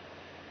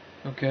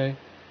 Okay?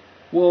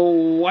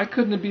 Well, why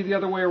couldn't it be the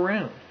other way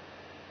around?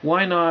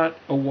 Why not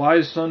a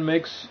wise son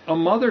makes a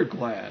mother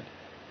glad,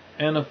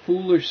 and a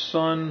foolish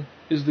son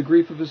is the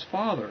grief of his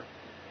father?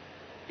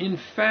 In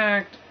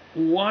fact,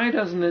 why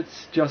doesn't it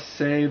just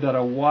say that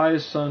a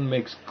wise son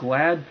makes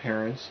glad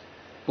parents,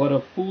 but a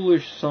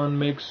foolish son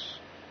makes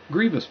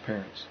grievous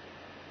parents?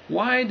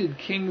 Why did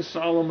King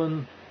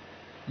Solomon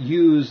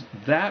use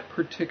that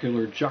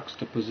particular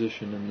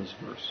juxtaposition in this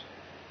verse?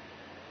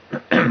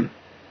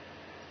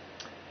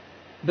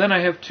 Then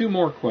I have two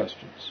more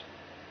questions.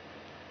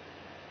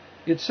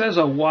 It says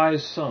a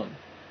wise son.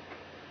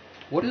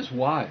 What is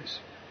wise?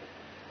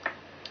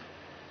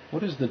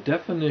 What is the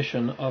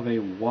definition of a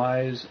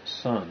wise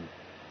son?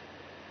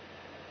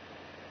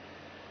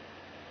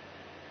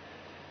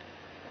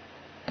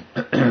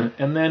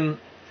 And then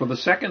for the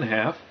second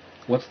half,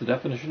 what's the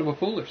definition of a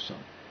foolish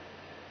son?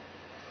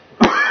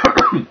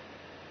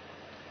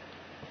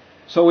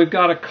 So we've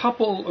got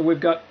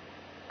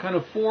kind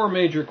of four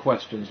major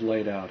questions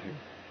laid out here.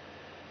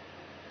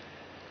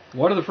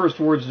 What are the first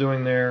words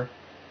doing there?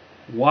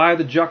 Why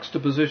the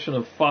juxtaposition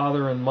of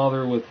father and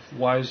mother with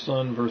wise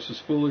son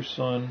versus foolish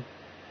son?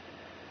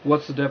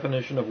 What's the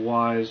definition of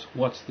wise?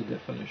 What's the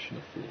definition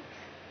of foolish?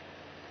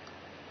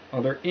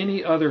 Are there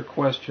any other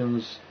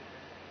questions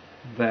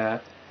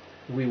that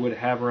we would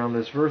have around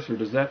this verse, or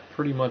does that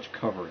pretty much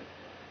cover it?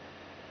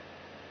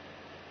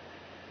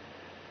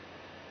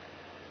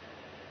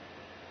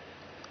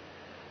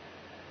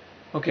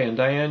 Okay, and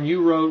Diane,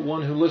 you wrote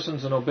one who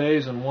listens and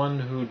obeys and one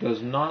who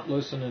does not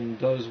listen and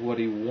does what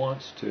he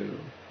wants to.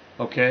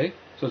 Okay,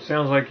 so it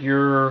sounds like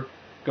you're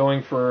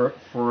going for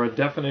a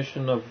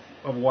definition of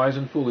wise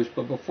and foolish,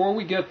 but before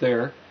we get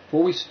there,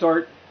 before we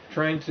start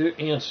trying to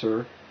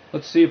answer,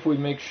 let's see if we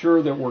make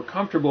sure that we're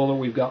comfortable that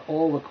we've got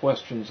all the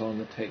questions on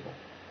the table.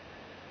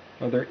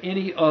 Are there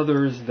any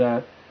others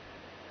that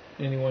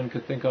anyone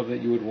could think of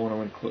that you would want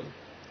to include?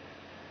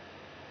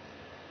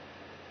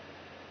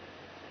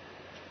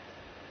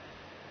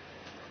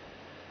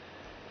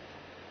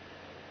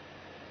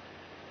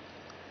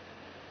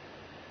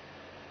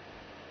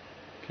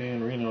 Okay,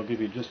 and Rena, I'll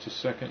give you just a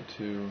second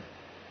to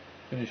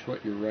finish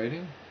what you're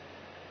writing.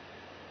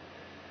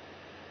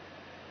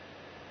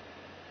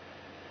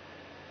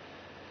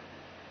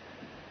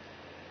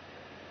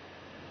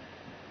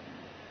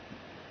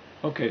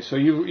 Okay, so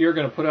you're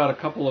going to put out a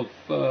couple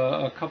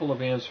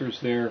of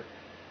answers there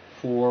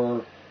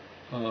for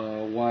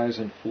wise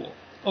and fool.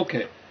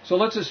 Okay, so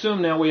let's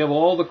assume now we have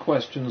all the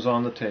questions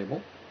on the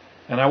table.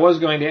 And I was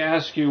going to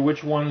ask you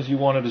which ones you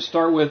wanted to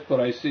start with, but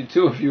I see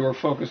two of you are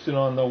focused in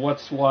on the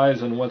what's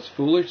wise and what's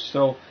foolish.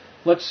 So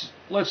let's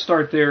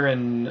start there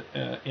and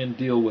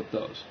deal with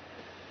those.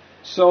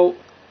 So,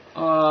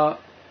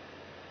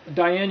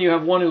 Diane, you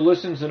have one who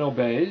listens and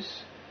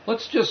obeys.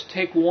 Let's just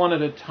take one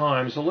at a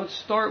time. So let's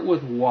start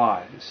with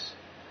wise.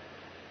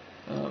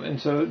 And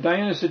so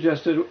Diana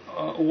suggested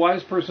a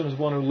wise person is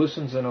one who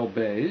listens and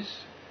obeys.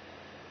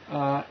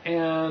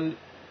 And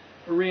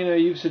Rena,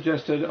 you've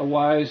suggested a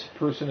wise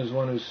person is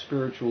one who's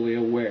spiritually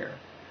aware.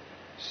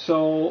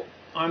 So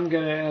I'm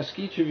going to ask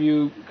each of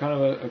you kind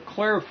of a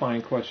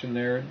clarifying question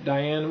there.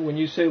 Diane, when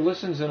you say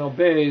listens and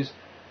obeys,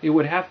 it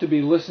would have to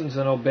be listens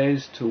and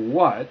obeys to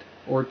what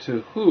or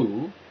to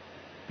who,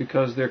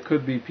 because there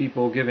could be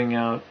people giving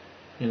out,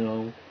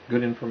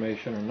 good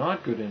information or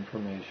not good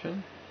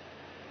information.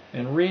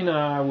 And Rena,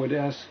 I would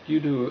ask you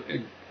to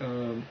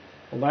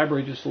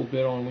elaborate just a little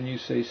bit on when you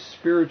say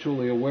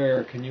spiritually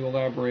aware. Can you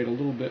elaborate a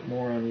little bit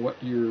more on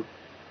what you're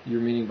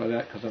meaning by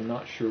that? Because I'm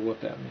not sure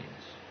what that means.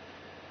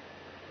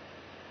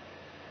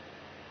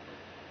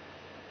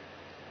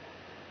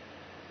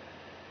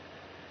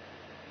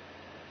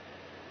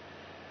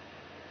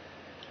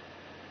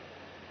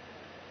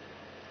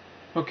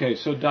 Okay,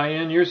 so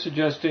Diane, you're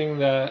suggesting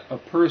that a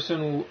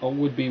person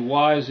would be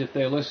wise if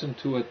they listen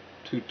to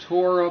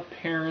Torah,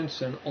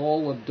 parents, and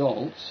all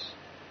adults.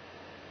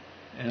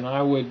 And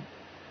I would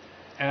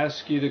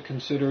ask you to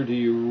consider, do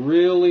you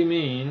really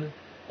mean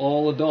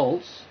all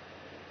adults?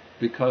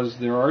 Because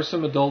there are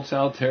some adults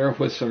out there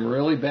with some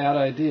really bad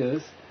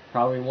ideas.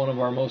 Probably one of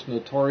our most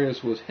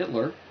notorious was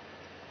Hitler.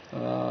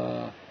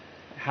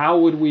 How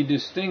would we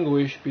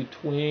distinguish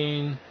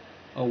between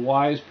a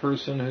wise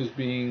person who's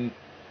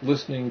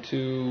listening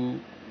to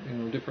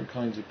different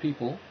kinds of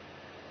people?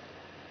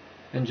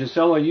 And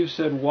Gisela, you've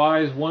said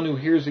wise, one who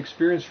hears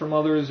experience from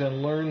others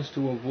and learns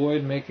to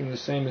avoid making the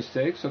same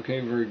mistakes.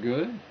 Okay, very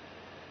good.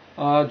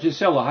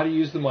 Gisela, how do you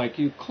use the mic?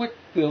 You click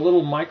the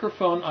little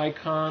microphone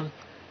icon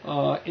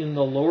in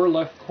the lower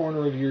left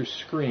corner of your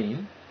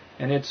screen,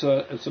 and it's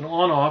an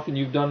on-off, and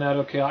you've done that.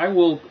 Okay, I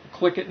will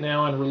click it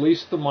now and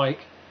release the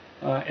mic,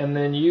 and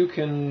then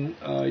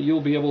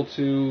you'll be able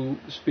to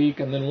speak.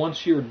 And then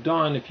once you're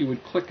done, if you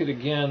would click it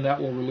again,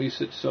 that will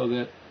release it so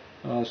that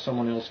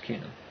someone else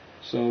can.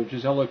 So,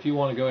 Gisela, if you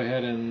want to go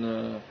ahead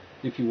and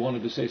if you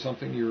wanted to say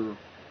something, you're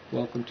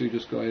welcome to.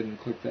 Just go ahead and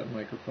click that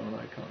microphone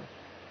icon.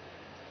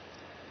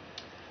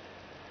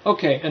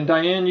 Okay, and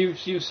Diane,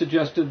 you've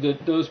suggested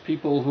that those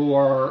people who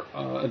are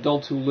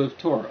adults who live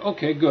Torah.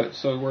 Okay, good.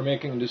 So we're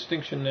making a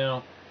distinction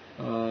now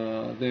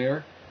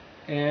there.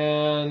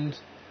 And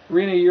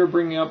Rena, you're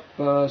bringing up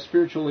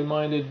spiritually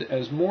minded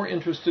as more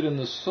interested in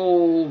the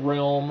soul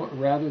realm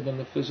rather than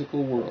the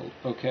physical world.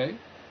 Okay.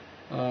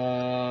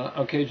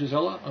 Okay,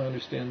 Gisela, I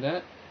understand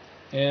that.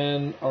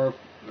 And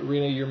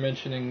Rena, you're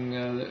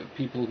mentioning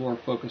people who are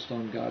focused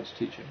on God's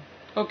teaching.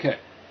 Okay.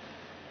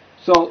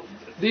 So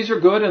these are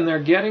good, and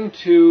they're getting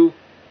to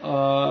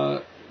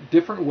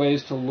different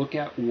ways to look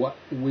at what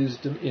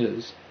wisdom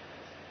is.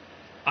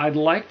 I'd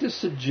like to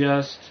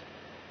suggest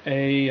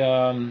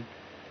a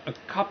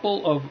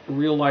couple of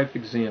real life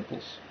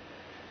examples,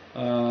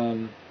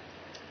 and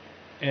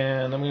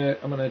I'm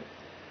gonna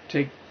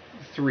take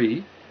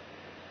 3.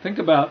 Think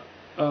about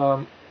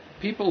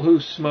people who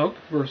smoke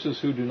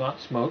versus who do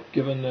not smoke,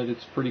 given that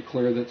it's pretty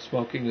clear that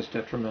smoking is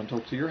detrimental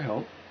to your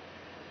health.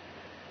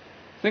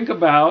 Think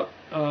about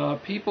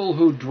people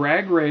who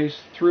drag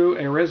race through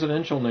a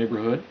residential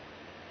neighborhood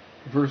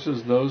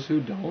versus those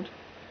who don't.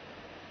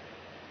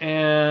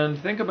 And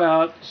think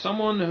about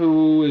someone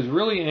who is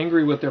really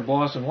angry with their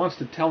boss and wants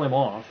to tell him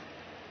off,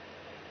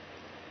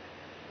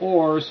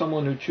 or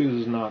someone who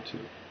chooses not to.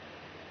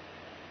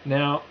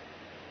 Now,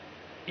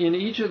 in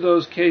each of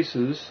those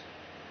cases,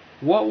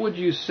 what would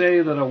you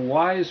say that a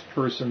wise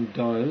person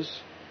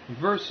does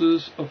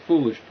versus a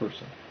foolish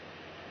person?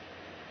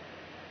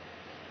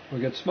 We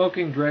got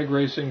smoking, drag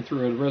racing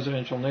through a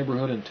residential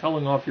neighborhood, and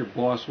telling off your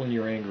boss when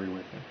you're angry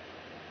with him.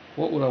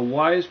 What would a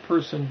wise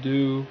person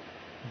do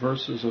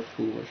versus a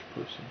foolish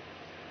person?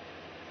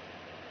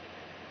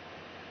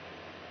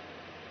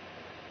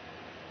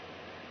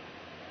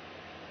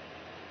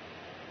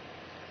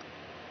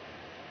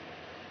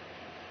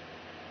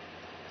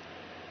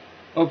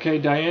 Okay,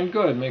 Diane,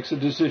 good. Makes a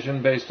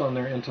decision based on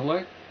their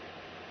intellect.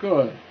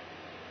 Good.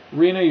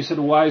 Rena, you said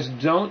wise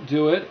don't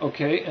do it.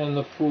 Okay, and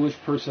the foolish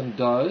person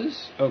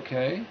does.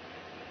 Okay.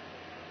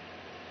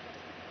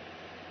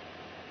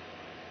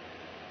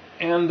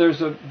 And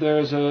there's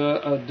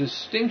a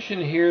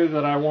distinction here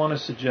that I want to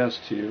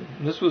suggest to you.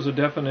 And this was a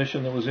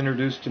definition that was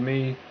introduced to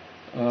me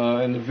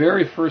in the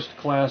very first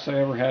class I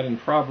ever had in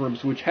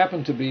Proverbs, which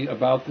happened to be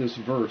about this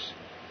verse.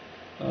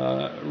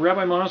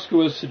 Rabbi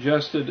Moskowitz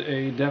suggested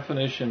a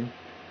definition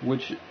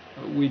which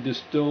we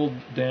distilled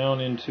down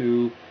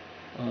into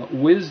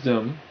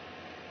wisdom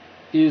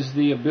is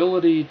the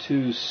ability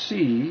to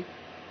see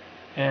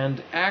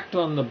and act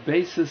on the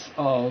basis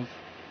of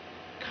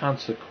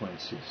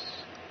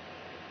consequences.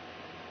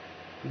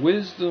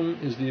 Wisdom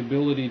is the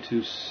ability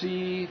to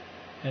see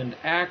and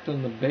act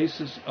on the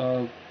basis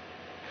of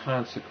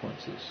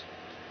consequences.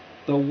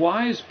 The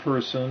wise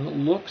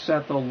person looks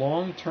at the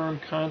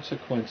long-term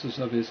consequences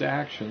of his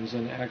actions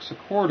and acts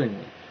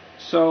accordingly.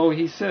 So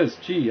he says,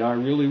 gee, I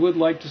really would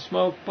like to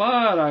smoke,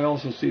 but I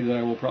also see that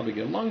I will probably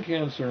get lung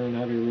cancer and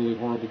have a really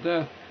horrible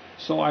death,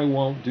 so I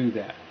won't do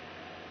that.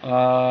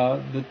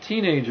 The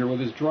teenager with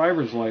his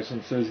driver's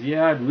license says,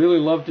 yeah, I'd really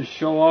love to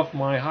show off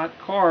my hot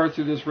car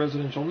through this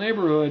residential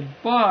neighborhood,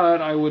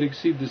 but I would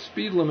exceed the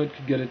speed limit,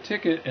 could get a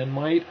ticket, and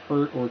might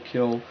hurt or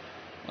kill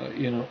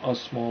a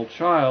small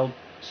child,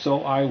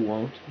 so I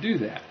won't do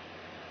that.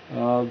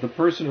 The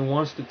person who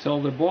wants to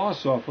tell their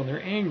boss off when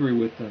they're angry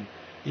with them,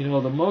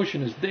 the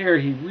motion is there.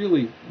 He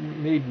really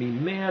made me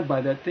mad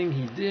by that thing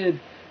he did,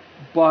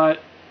 but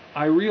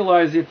I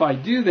realize if I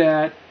do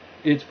that,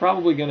 it's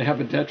probably going to have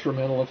a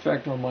detrimental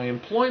effect on my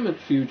employment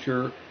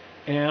future,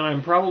 and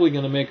I'm probably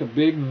going to make a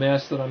big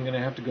mess that I'm going to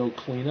have to go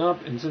clean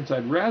up. And since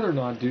I'd rather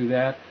not do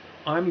that,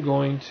 I'm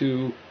going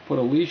to put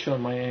a leash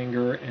on my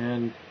anger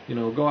and,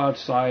 go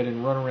outside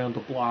and run around the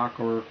block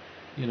or,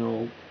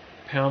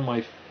 pound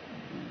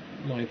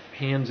my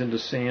hands into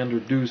sand or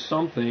do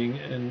something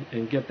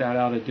and get that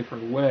out a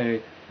different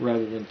way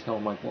rather than tell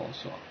my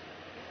boss off.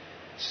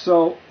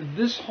 So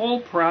this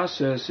whole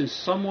process is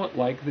somewhat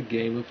like the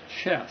game of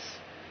chess.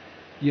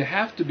 You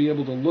have to be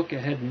able to look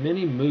ahead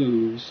many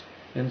moves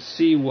and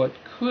see what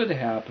could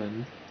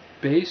happen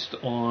based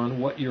on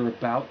what you're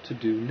about to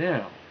do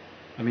now.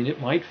 I mean,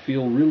 it might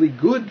feel really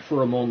good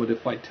for a moment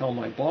if I tell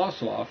my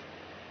boss off,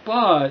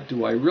 but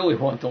do I really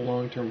want the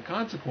long-term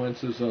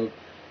consequences of,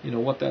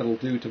 what that'll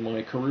do to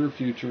my career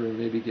future and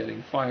maybe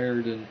getting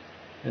fired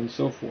and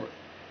so forth?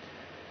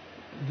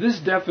 This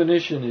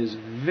definition is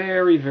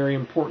very, very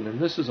important, and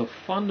this is a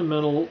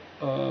fundamental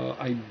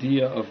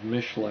idea of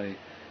Michelet,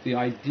 the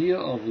idea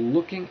of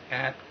looking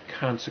at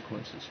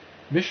consequences.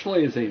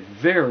 Michelet is a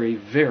very,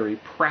 very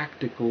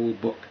practical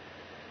book.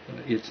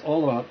 It's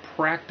all about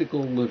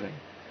practical living.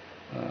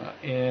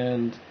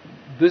 And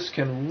this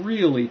can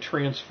really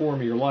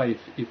transform your life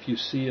if you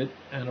see it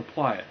and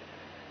apply it.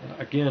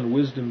 Again,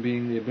 wisdom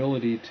being the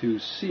ability to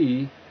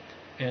see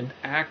and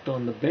act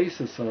on the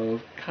basis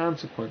of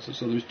consequences.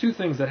 So there's two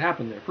things that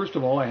happen there. First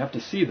of all, I have to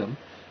see them.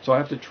 So I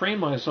have to train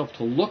myself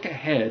to look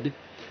ahead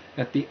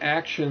at the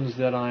actions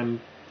that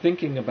I'm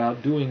thinking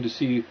about doing to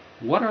see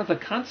what are the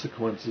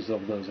consequences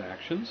of those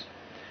actions.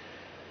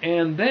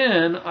 And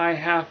then I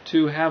have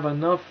to have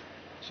enough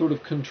sort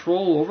of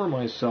control over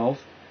myself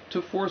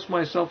to force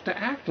myself to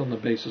act on the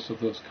basis of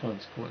those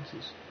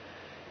consequences.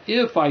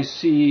 If I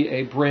see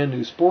a brand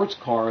new sports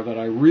car that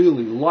I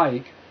really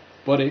like,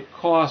 but it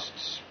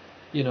costs,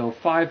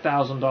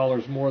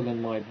 $5,000 more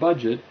than my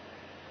budget,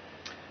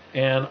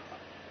 and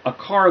a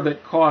car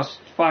that costs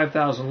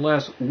 $5,000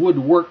 less would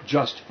work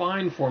just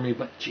fine for me,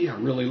 but gee, I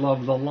really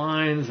love the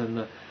lines and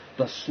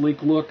the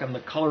sleek look and the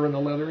color and the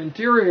leather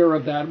interior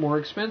of that more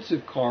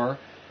expensive car,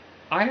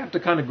 I have to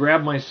kind of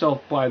grab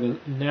myself by the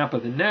nape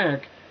of the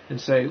neck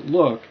and say,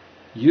 look,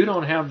 you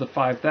don't have the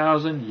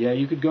 $5,000. Yeah,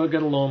 you could go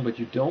get a loan, but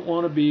you don't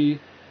want to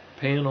be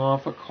paying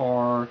off a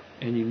car,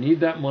 and you need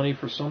that money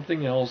for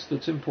something else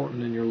that's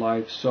important in your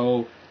life.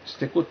 So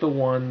stick with the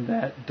one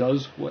that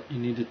does what you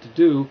need it to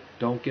do.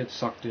 Don't get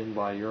sucked in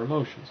by your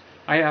emotions.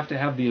 I have to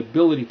have the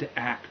ability to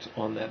act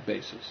on that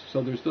basis.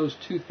 So there's those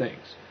two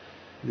things: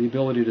 the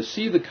ability to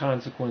see the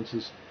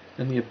consequences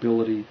and the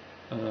ability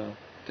to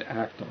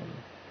act on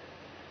them.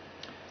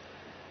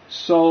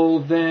 So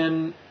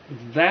then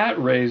that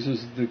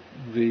raises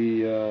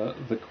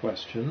the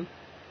question,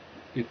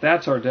 if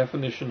that's our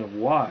definition of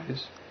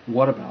wise,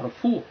 what about a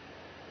fool?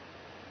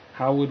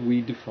 How would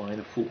we define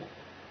a fool?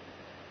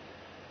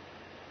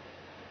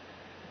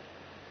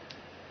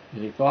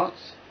 Any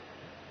thoughts?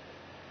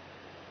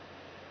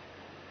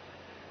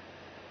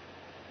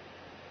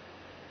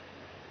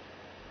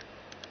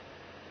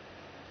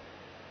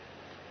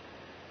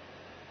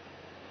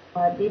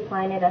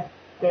 Define it as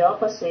the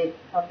opposite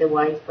of the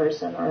wise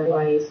person or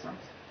wise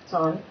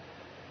son.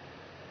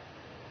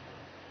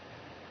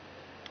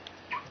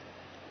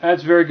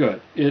 That's very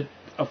good.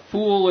 A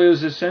fool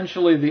is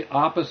essentially the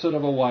opposite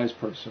of a wise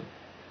person.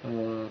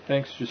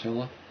 Thanks,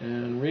 Gisela.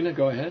 And Rena,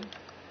 go ahead.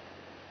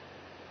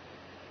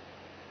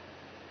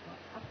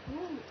 A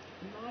fool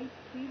might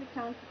see the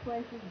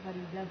consequences, but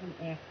he doesn't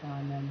act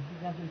on them.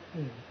 He doesn't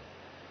see.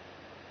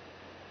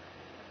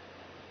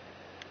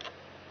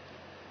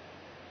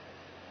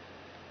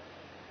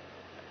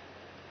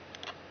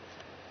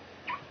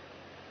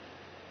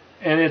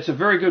 And it's a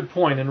very good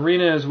point. And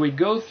Rena, as we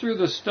go through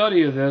the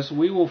study of this,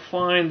 we will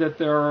find that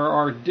there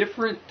are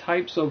different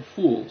types of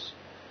fools.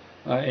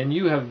 And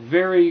you have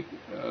very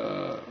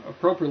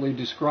appropriately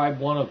described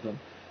one of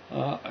them.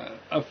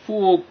 A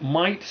fool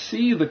might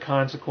see the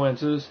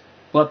consequences,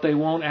 but they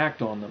won't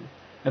act on them.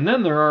 And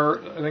then there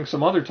are, I think,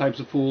 some other types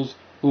of fools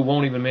who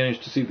won't even manage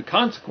to see the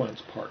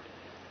consequence part.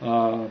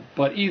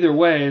 But either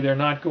way, they're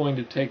not going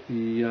to take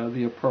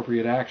the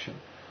appropriate action.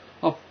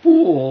 A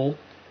fool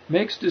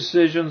makes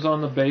decisions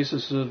on the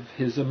basis of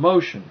his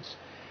emotions,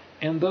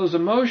 and those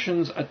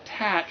emotions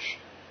attach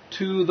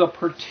to the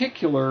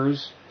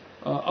particulars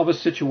of a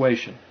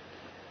situation.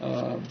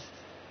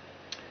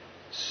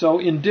 So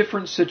in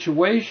different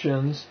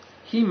situations,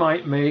 he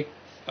might make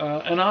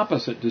an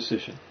opposite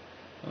decision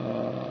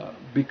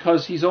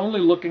because he's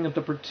only looking at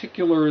the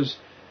particulars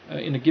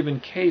in a given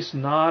case,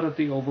 not at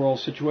the overall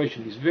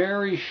situation. He's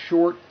very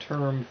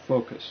short-term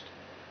focused.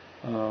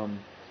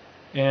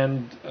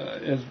 And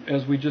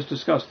as we just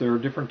discussed, there are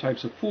different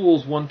types of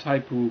fools. One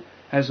type who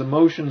has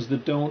emotions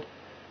that don't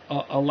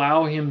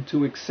allow him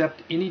to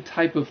accept any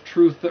type of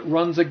truth that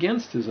runs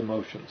against his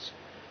emotions.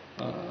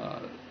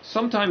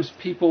 Sometimes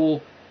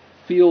people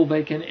feel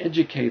they can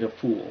educate a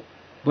fool.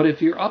 But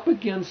if you're up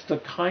against a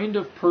kind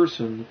of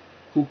person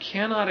who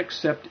cannot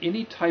accept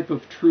any type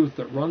of truth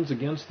that runs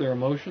against their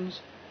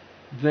emotions,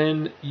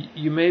 then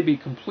you may be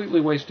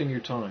completely wasting your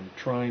time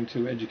trying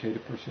to educate a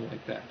person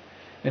like that.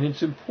 And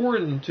it's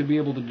important to be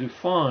able to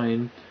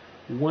define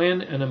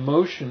when an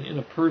emotion in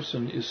a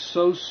person is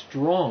so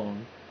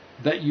strong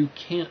that you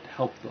can't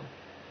help them,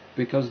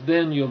 because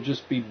then you'll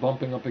just be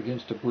bumping up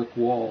against a brick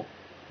wall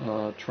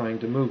trying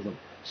to move them.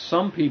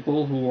 Some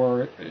people who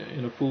are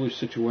in a foolish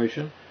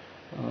situation,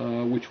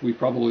 which we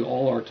probably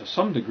all are to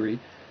some degree,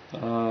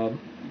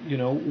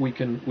 we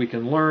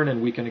can learn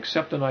and we can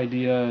accept an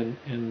idea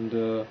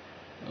and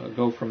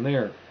go from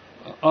there.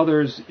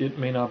 Others, it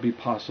may not be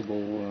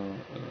possible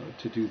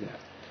to do that.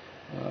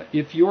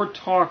 If you're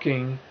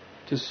talking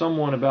to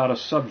someone about a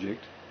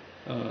subject,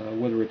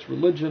 whether it's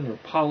religion or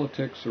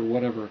politics or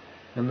whatever,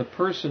 and the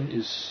person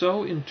is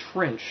so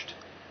entrenched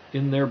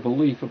in their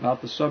belief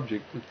about the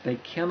subject that they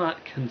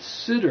cannot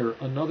consider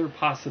another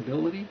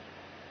possibility,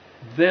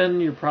 then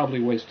you're probably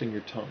wasting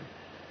your time.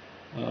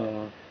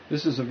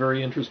 This is a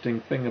very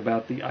interesting thing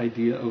about the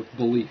idea of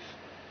belief,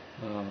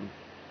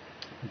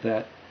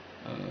 that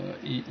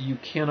you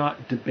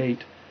cannot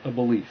debate a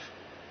belief.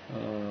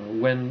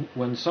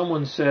 When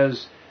someone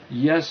says,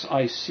 yes,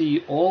 I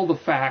see all the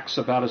facts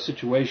about a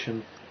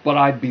situation, but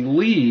I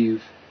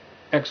believe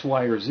X,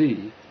 Y, or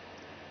Z,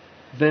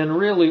 then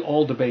really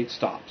all debate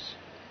stops.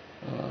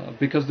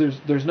 Because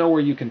there's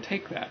nowhere you can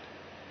take that.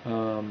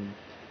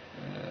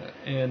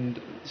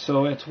 And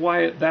so that's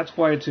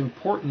why it's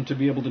important to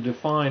be able to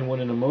define when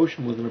an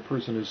emotion within a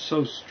person is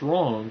so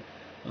strong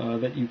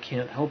that you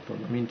can't help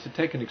them. I mean, to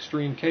take an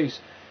extreme case,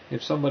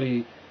 if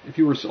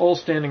you were all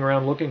standing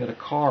around looking at a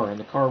car and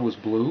the car was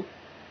blue,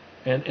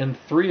 and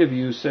three of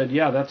you said,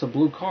 yeah, that's a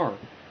blue car,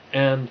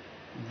 and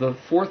the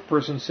fourth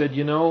person said,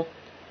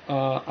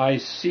 I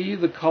see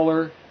the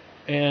color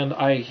and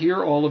I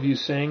hear all of you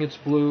saying it's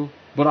blue,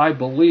 but I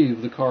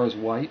believe the car is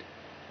white,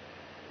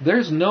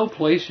 there's no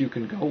place you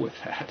can go with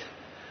that.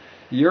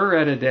 You're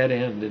at a dead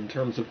end in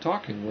terms of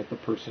talking with a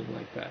person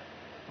like that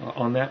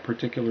on that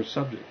particular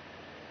subject.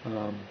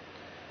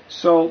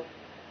 So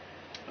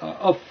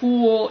a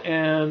fool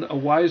and a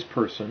wise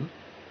person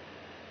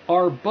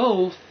are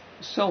both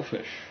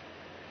selfish,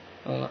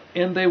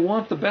 and they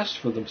want the best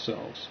for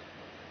themselves.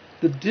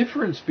 The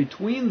difference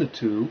between the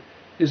two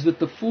is that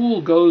the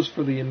fool goes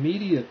for the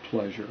immediate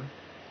pleasure,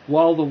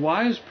 while the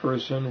wise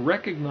person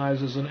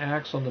recognizes and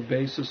acts on the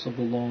basis of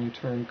the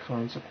long-term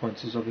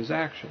consequences of his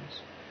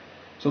actions.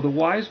 So the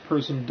wise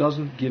person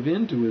doesn't give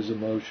in to his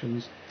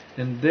emotions,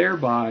 and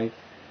thereby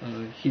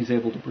he's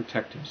able to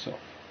protect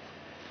himself.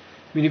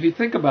 I mean, if you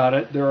think about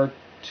it, there are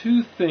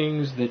two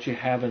things that you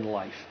have in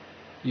life.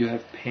 You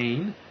have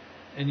pain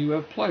and you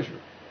have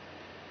pleasure.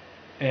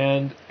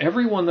 And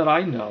everyone that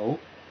I know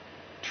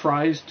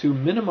tries to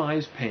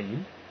minimize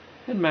pain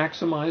and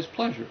maximize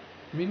pleasure.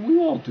 I mean, we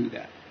all do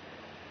that.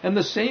 And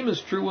the same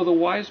is true with a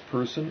wise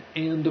person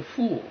and a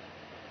fool.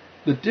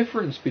 The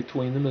difference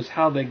between them is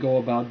how they go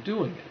about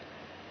doing it.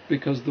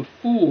 Because the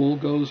fool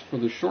goes for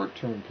the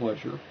short-term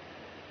pleasure,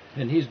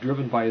 and he's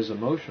driven by his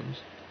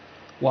emotions,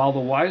 while the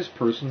wise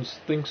person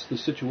thinks the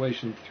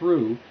situation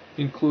through,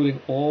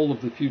 including all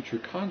of the future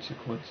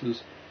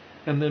consequences,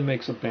 and then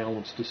makes a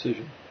balanced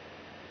decision.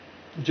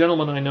 A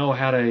gentleman I know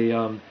had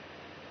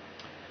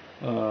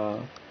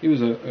he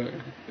was a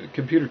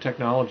computer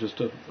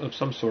technologist of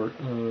some sort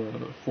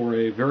for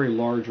a very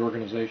large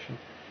organization.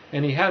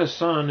 And he had a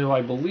son who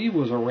I believe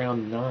was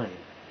around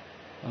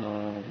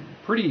 9.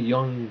 Pretty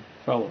young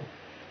fellow.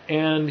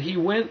 And he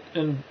went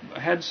and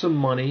had some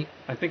money.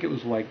 I think it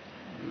was like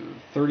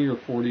 $30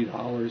 or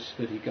 $40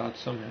 that he got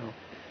somehow.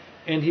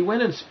 And he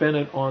went and spent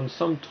it on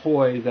some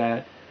toy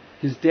that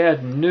his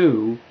dad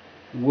knew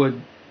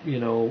would,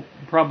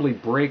 probably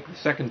break the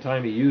second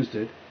time he used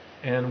it,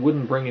 and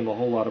wouldn't bring him a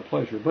whole lot of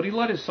pleasure. But he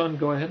let his son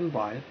go ahead and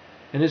buy it.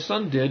 And his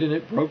son did, and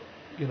it broke,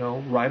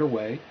 right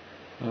away,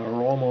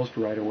 or almost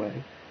right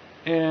away.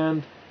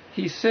 And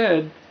he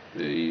said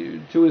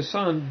to his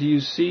son, do you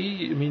see,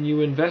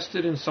 you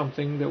invested in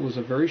something that was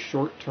a very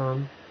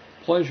short-term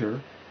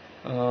pleasure,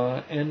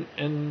 and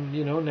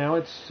now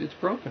it's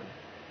broken.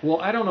 Well,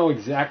 I don't know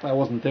exactly, I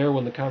wasn't there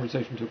when the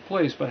conversation took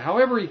place, but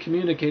however he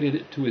communicated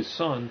it to his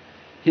son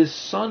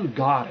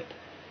got it.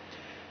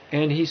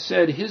 And he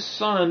said his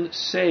son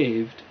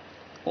saved,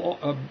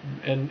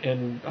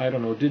 and I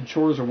don't know, did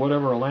chores or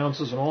whatever,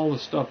 allowances and all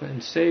this stuff,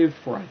 and saved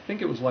for, I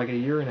think it was like a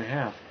year and a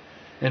half,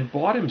 and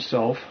bought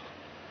himself,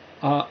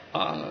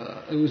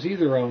 it was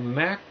either a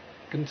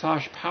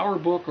Macintosh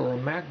PowerBook or a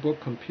MacBook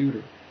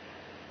computer.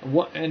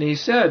 And he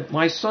said,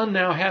 my son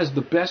now has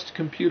the best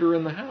computer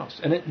in the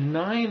house. And at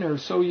 9 or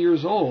so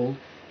years old,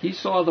 he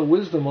saw the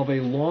wisdom of a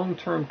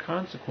long-term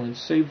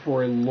consequence, saved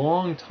for a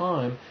long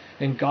time,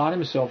 and got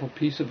himself a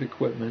piece of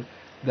equipment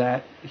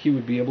that he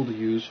would be able to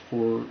use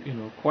for,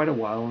 quite a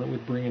while, and it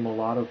would bring him a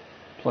lot of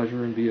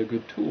pleasure and be a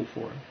good tool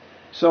for him.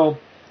 So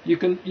you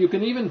can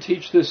even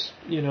teach this,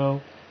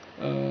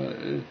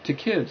 to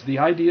kids, the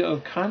idea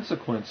of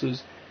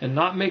consequences, and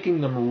not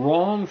making them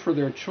wrong for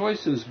their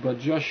choices, but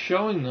just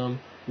showing them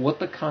what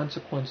the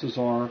consequences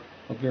are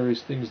of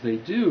various things they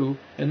do,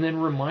 and then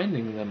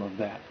reminding them of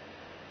that.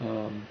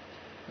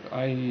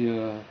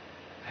 I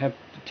have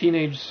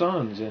teenage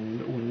sons,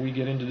 and when we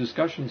get into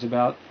discussions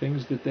about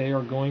things that they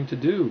are going to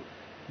do,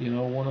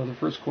 one of the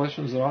first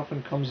questions that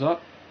often comes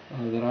up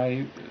that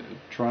I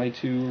try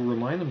to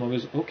remind them of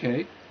is,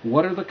 okay,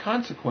 what are the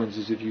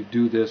consequences if you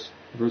do this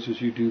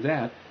versus you do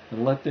that?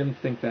 And let them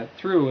think that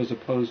through, as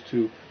opposed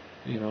to,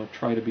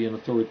 try to be an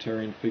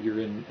authoritarian figure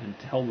and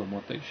tell them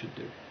what they should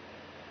do.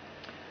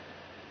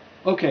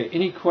 Okay,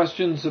 any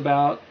questions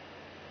about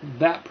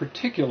that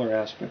particular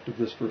aspect of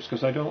this verse?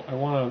 Because I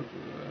want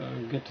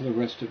to get to the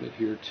rest of it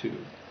here too,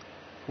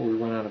 before we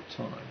run out of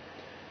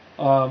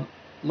time.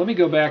 Let me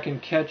go back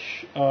and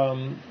catch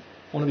one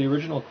of the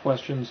original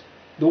questions.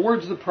 The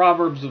words, the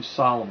Proverbs of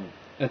Solomon,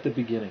 at the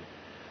beginning.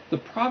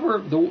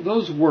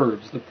 Those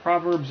words, the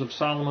Proverbs of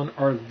Solomon,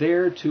 are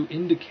there to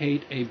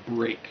indicate a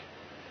break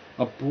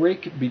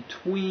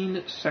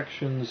between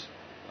sections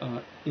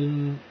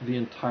in the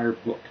entire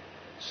book.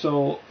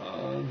 So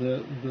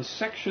the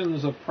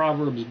sections of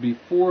Proverbs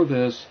before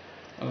this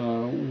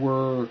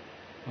were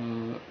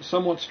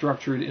somewhat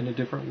structured in a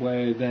different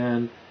way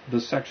than the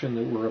section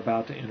that we're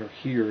about to enter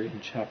here in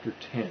chapter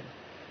 10.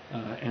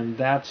 And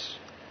that's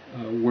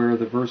where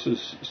the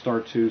verses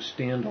start to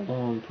stand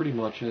alone pretty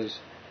much as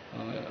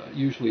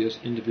usually as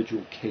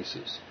individual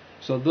cases.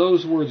 So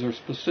those words are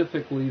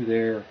specifically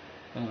there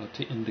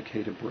to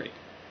indicate a break.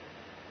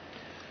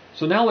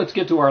 So now let's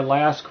get to our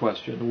last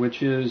question,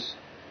 which is,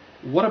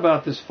 what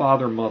about this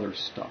father-mother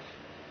stuff?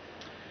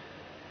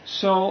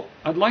 So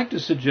I'd like to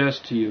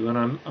suggest to you, and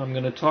I'm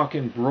going to talk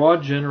in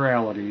broad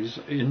generalities,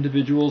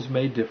 individuals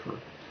may differ,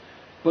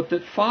 but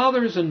that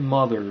fathers and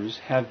mothers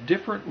have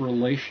different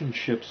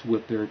relationships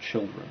with their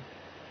children.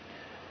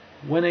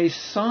 When a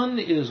son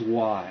is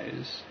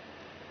wise,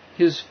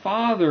 his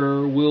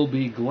father will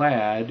be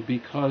glad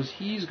because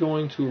he's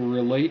going to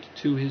relate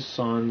to his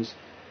son's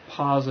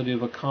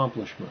positive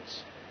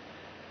accomplishments.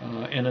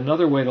 And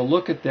another way to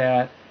look at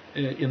that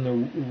in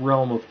the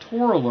realm of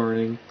Torah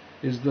learning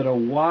is that a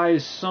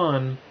wise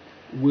son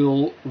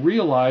will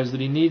realize that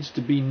he needs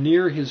to be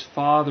near his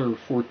father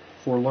for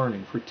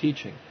learning, for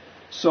teaching.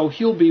 So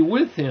he'll be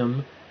with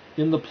him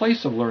in the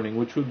place of learning,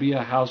 which would be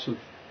a house of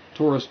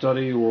Torah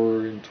study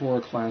or in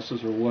Torah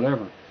classes or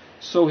whatever.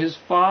 So his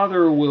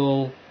father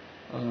will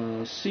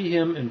see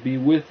him and be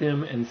with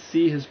him and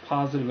see his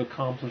positive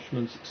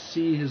accomplishments,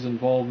 see his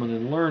involvement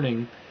in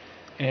learning,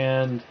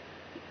 and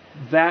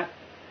that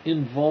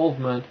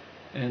involvement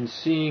and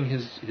seeing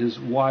his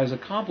wise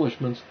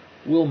accomplishments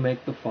will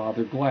make the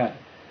father glad.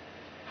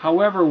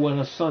 However, when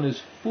a son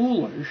is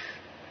foolish,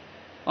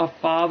 a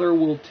father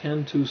will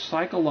tend to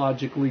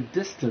psychologically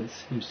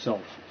distance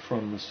himself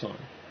from the son.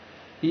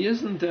 He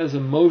isn't as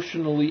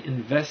emotionally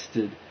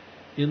invested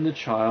in the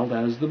child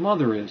as the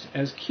mother is.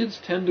 As kids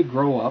tend to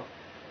grow up,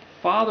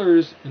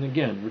 fathers, and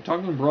again, we're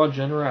talking in broad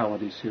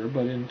generalities here,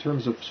 but in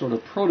terms of sort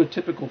of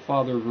prototypical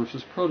father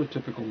versus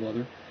prototypical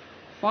mother,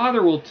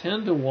 father will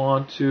tend to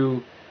want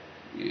to,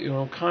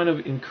 kind of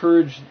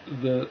encourage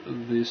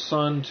the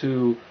son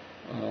to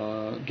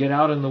get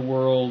out in the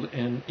world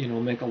and,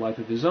 make a life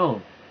of his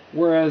own.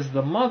 Whereas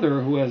the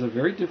mother, who has a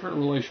very different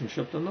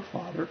relationship than the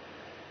father,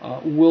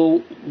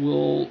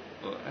 will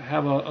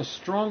have a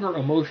stronger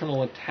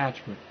emotional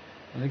attachment.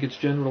 I think it's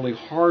generally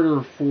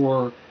harder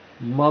for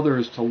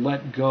mothers to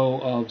let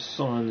go of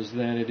sons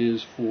than it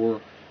is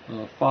for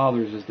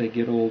fathers as they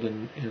get old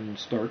and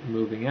start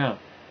moving out.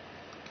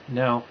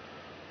 Now,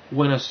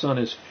 when a son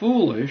is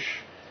foolish,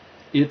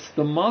 it's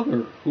the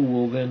mother who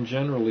will then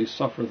generally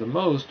suffer the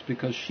most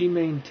because she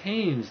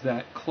maintains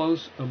that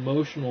close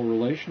emotional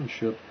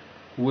relationship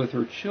with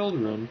her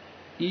children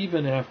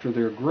even after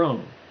they're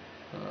grown.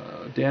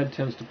 Dad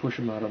tends to push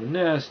them out of the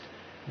nest,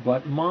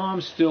 but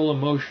mom's still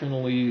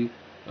emotionally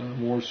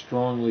more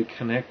strongly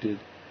connected,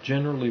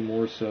 generally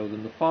more so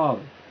than the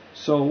father.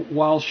 So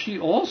while she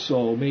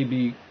also may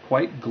be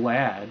quite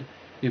glad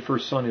if her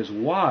son is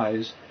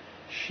wise,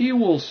 she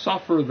will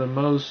suffer the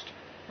most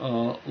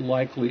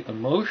likely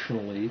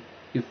emotionally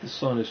if the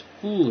son is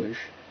foolish,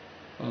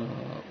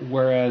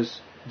 whereas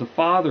the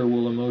father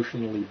will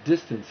emotionally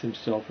distance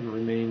himself and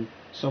remain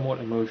somewhat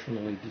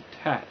emotionally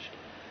detached.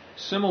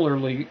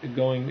 Similarly,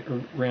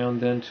 going around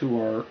then to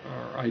our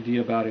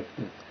idea about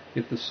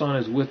if the son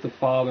is with the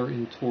father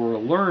in Torah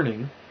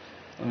learning,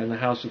 in the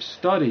house of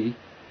study,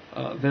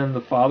 then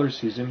the father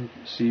sees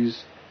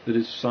that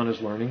his son is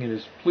learning and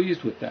is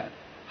pleased with that.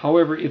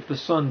 However, if the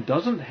son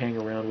doesn't hang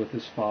around with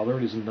his father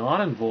and is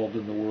not involved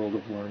in the world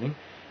of learning,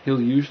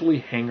 he'll usually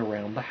hang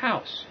around the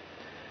house.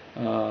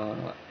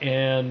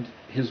 And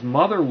his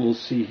mother will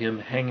see him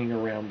hanging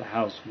around the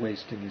house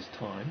wasting his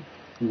time,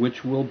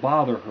 which will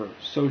bother her.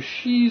 So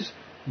she's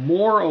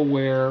more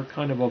aware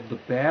kind of the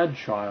bad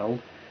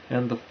child,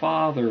 and the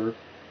father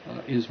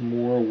is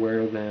more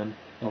aware then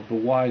of the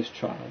wise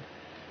child.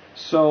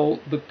 So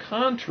the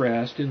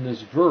contrast in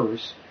this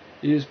verse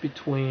is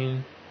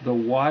between the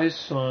wise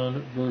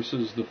son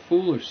versus the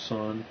foolish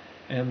son,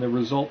 and the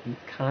resultant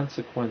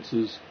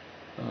consequences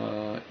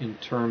in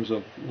terms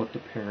of what the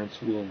parents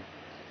will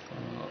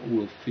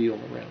will feel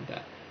around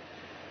that.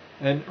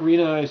 And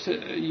Rena,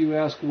 you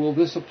ask, will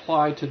this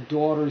apply to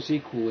daughters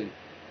equally?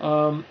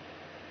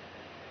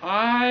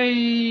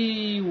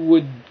 I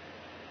would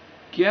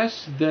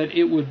guess that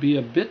it would be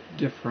a bit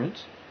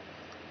different,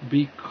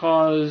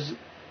 because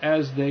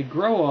as they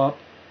grow up,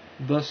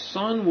 the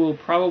son will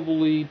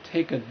probably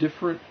take a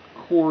different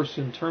course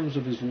in terms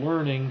of his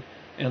learning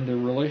and the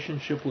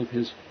relationship with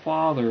his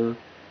father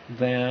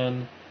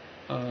than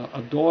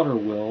a daughter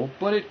will,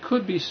 but it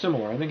could be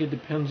similar. I think it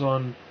depends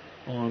on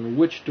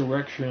which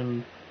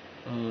direction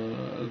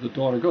the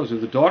daughter goes. If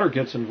the daughter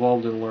gets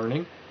involved in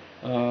learning,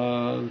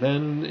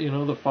 then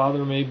the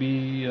father may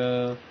be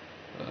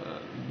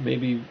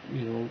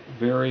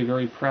very,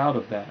 very proud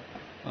of that.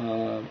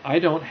 I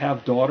don't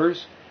have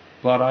daughters,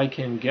 but I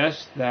can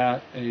guess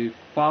that a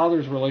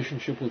father's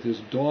relationship with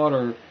his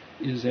daughter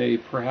is a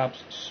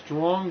perhaps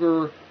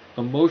stronger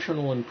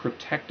emotional and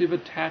protective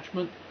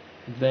attachment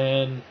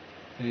than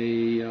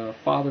a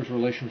father's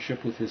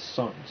relationship with his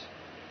sons.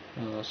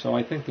 So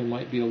I think there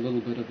might be a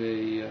little bit of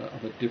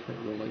a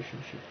different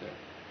relationship there.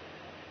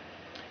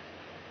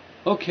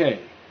 Okay.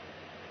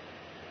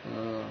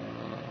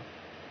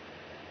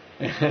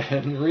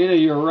 And Rena,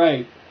 you're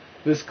right.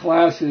 This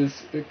class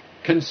is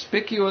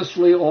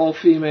conspicuously all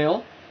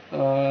female,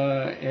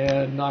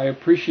 and I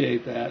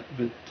appreciate that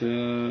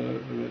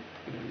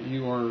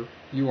you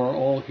are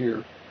all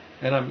here,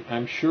 and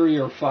I'm sure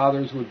your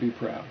fathers would be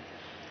proud.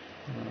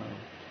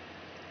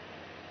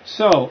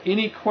 So,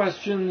 any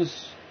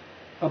questions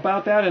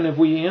about that? And have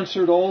we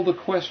answered all the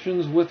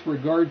questions with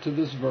regard to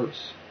this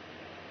verse?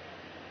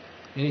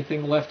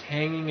 Anything left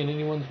hanging in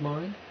anyone's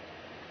mind?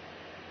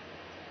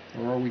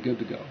 Or are we good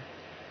to go?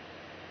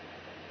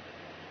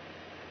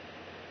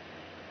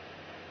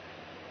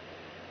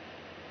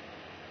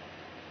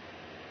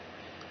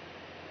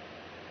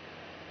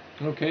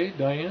 Okay,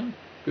 Diane,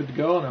 good to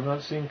go, and I'm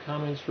not seeing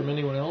comments from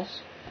anyone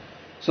else.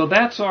 So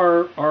that's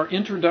our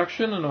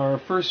introduction and our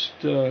first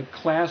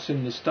class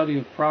in the study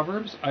of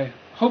Proverbs. I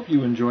hope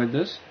you enjoyed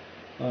this.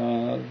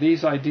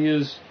 These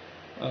ideas,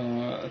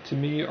 to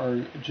me,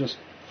 are just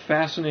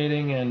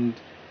fascinating, and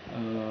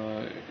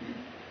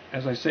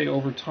as I say,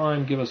 over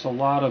time, give us a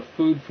lot of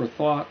food for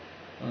thought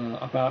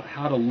about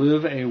how to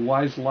live a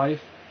wise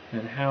life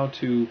and how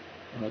to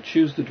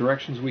choose the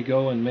directions we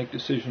go and make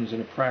decisions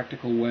in a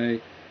practical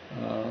way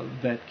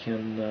that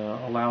can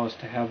allow us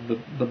to have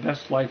the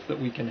best life that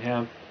we can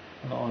have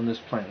on this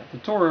planet. The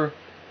Torah,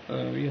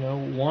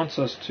 wants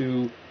us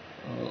to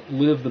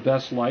live the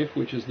best life,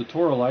 which is the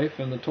Torah life,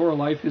 and the Torah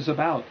life is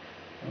about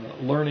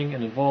learning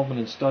and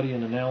involvement in study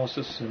and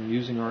analysis and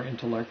using our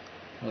intellect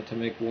to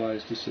make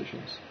wise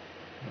decisions.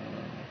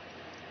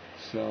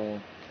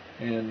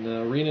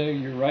 Rena,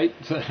 you're right.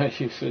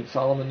 You said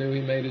Solomon knew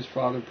he made his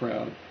father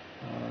proud.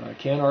 I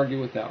can't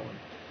argue with that one.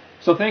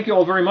 So thank you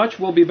all very much.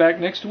 We'll be back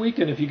next week,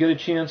 and if you get a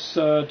chance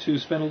to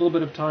spend a little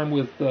bit of time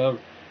with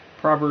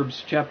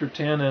Proverbs chapter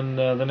 10 and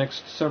the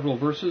next several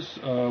verses,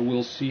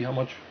 we'll see how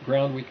much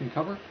ground we can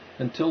cover.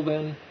 Until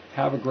then,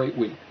 have a great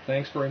week.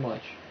 Thanks very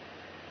much.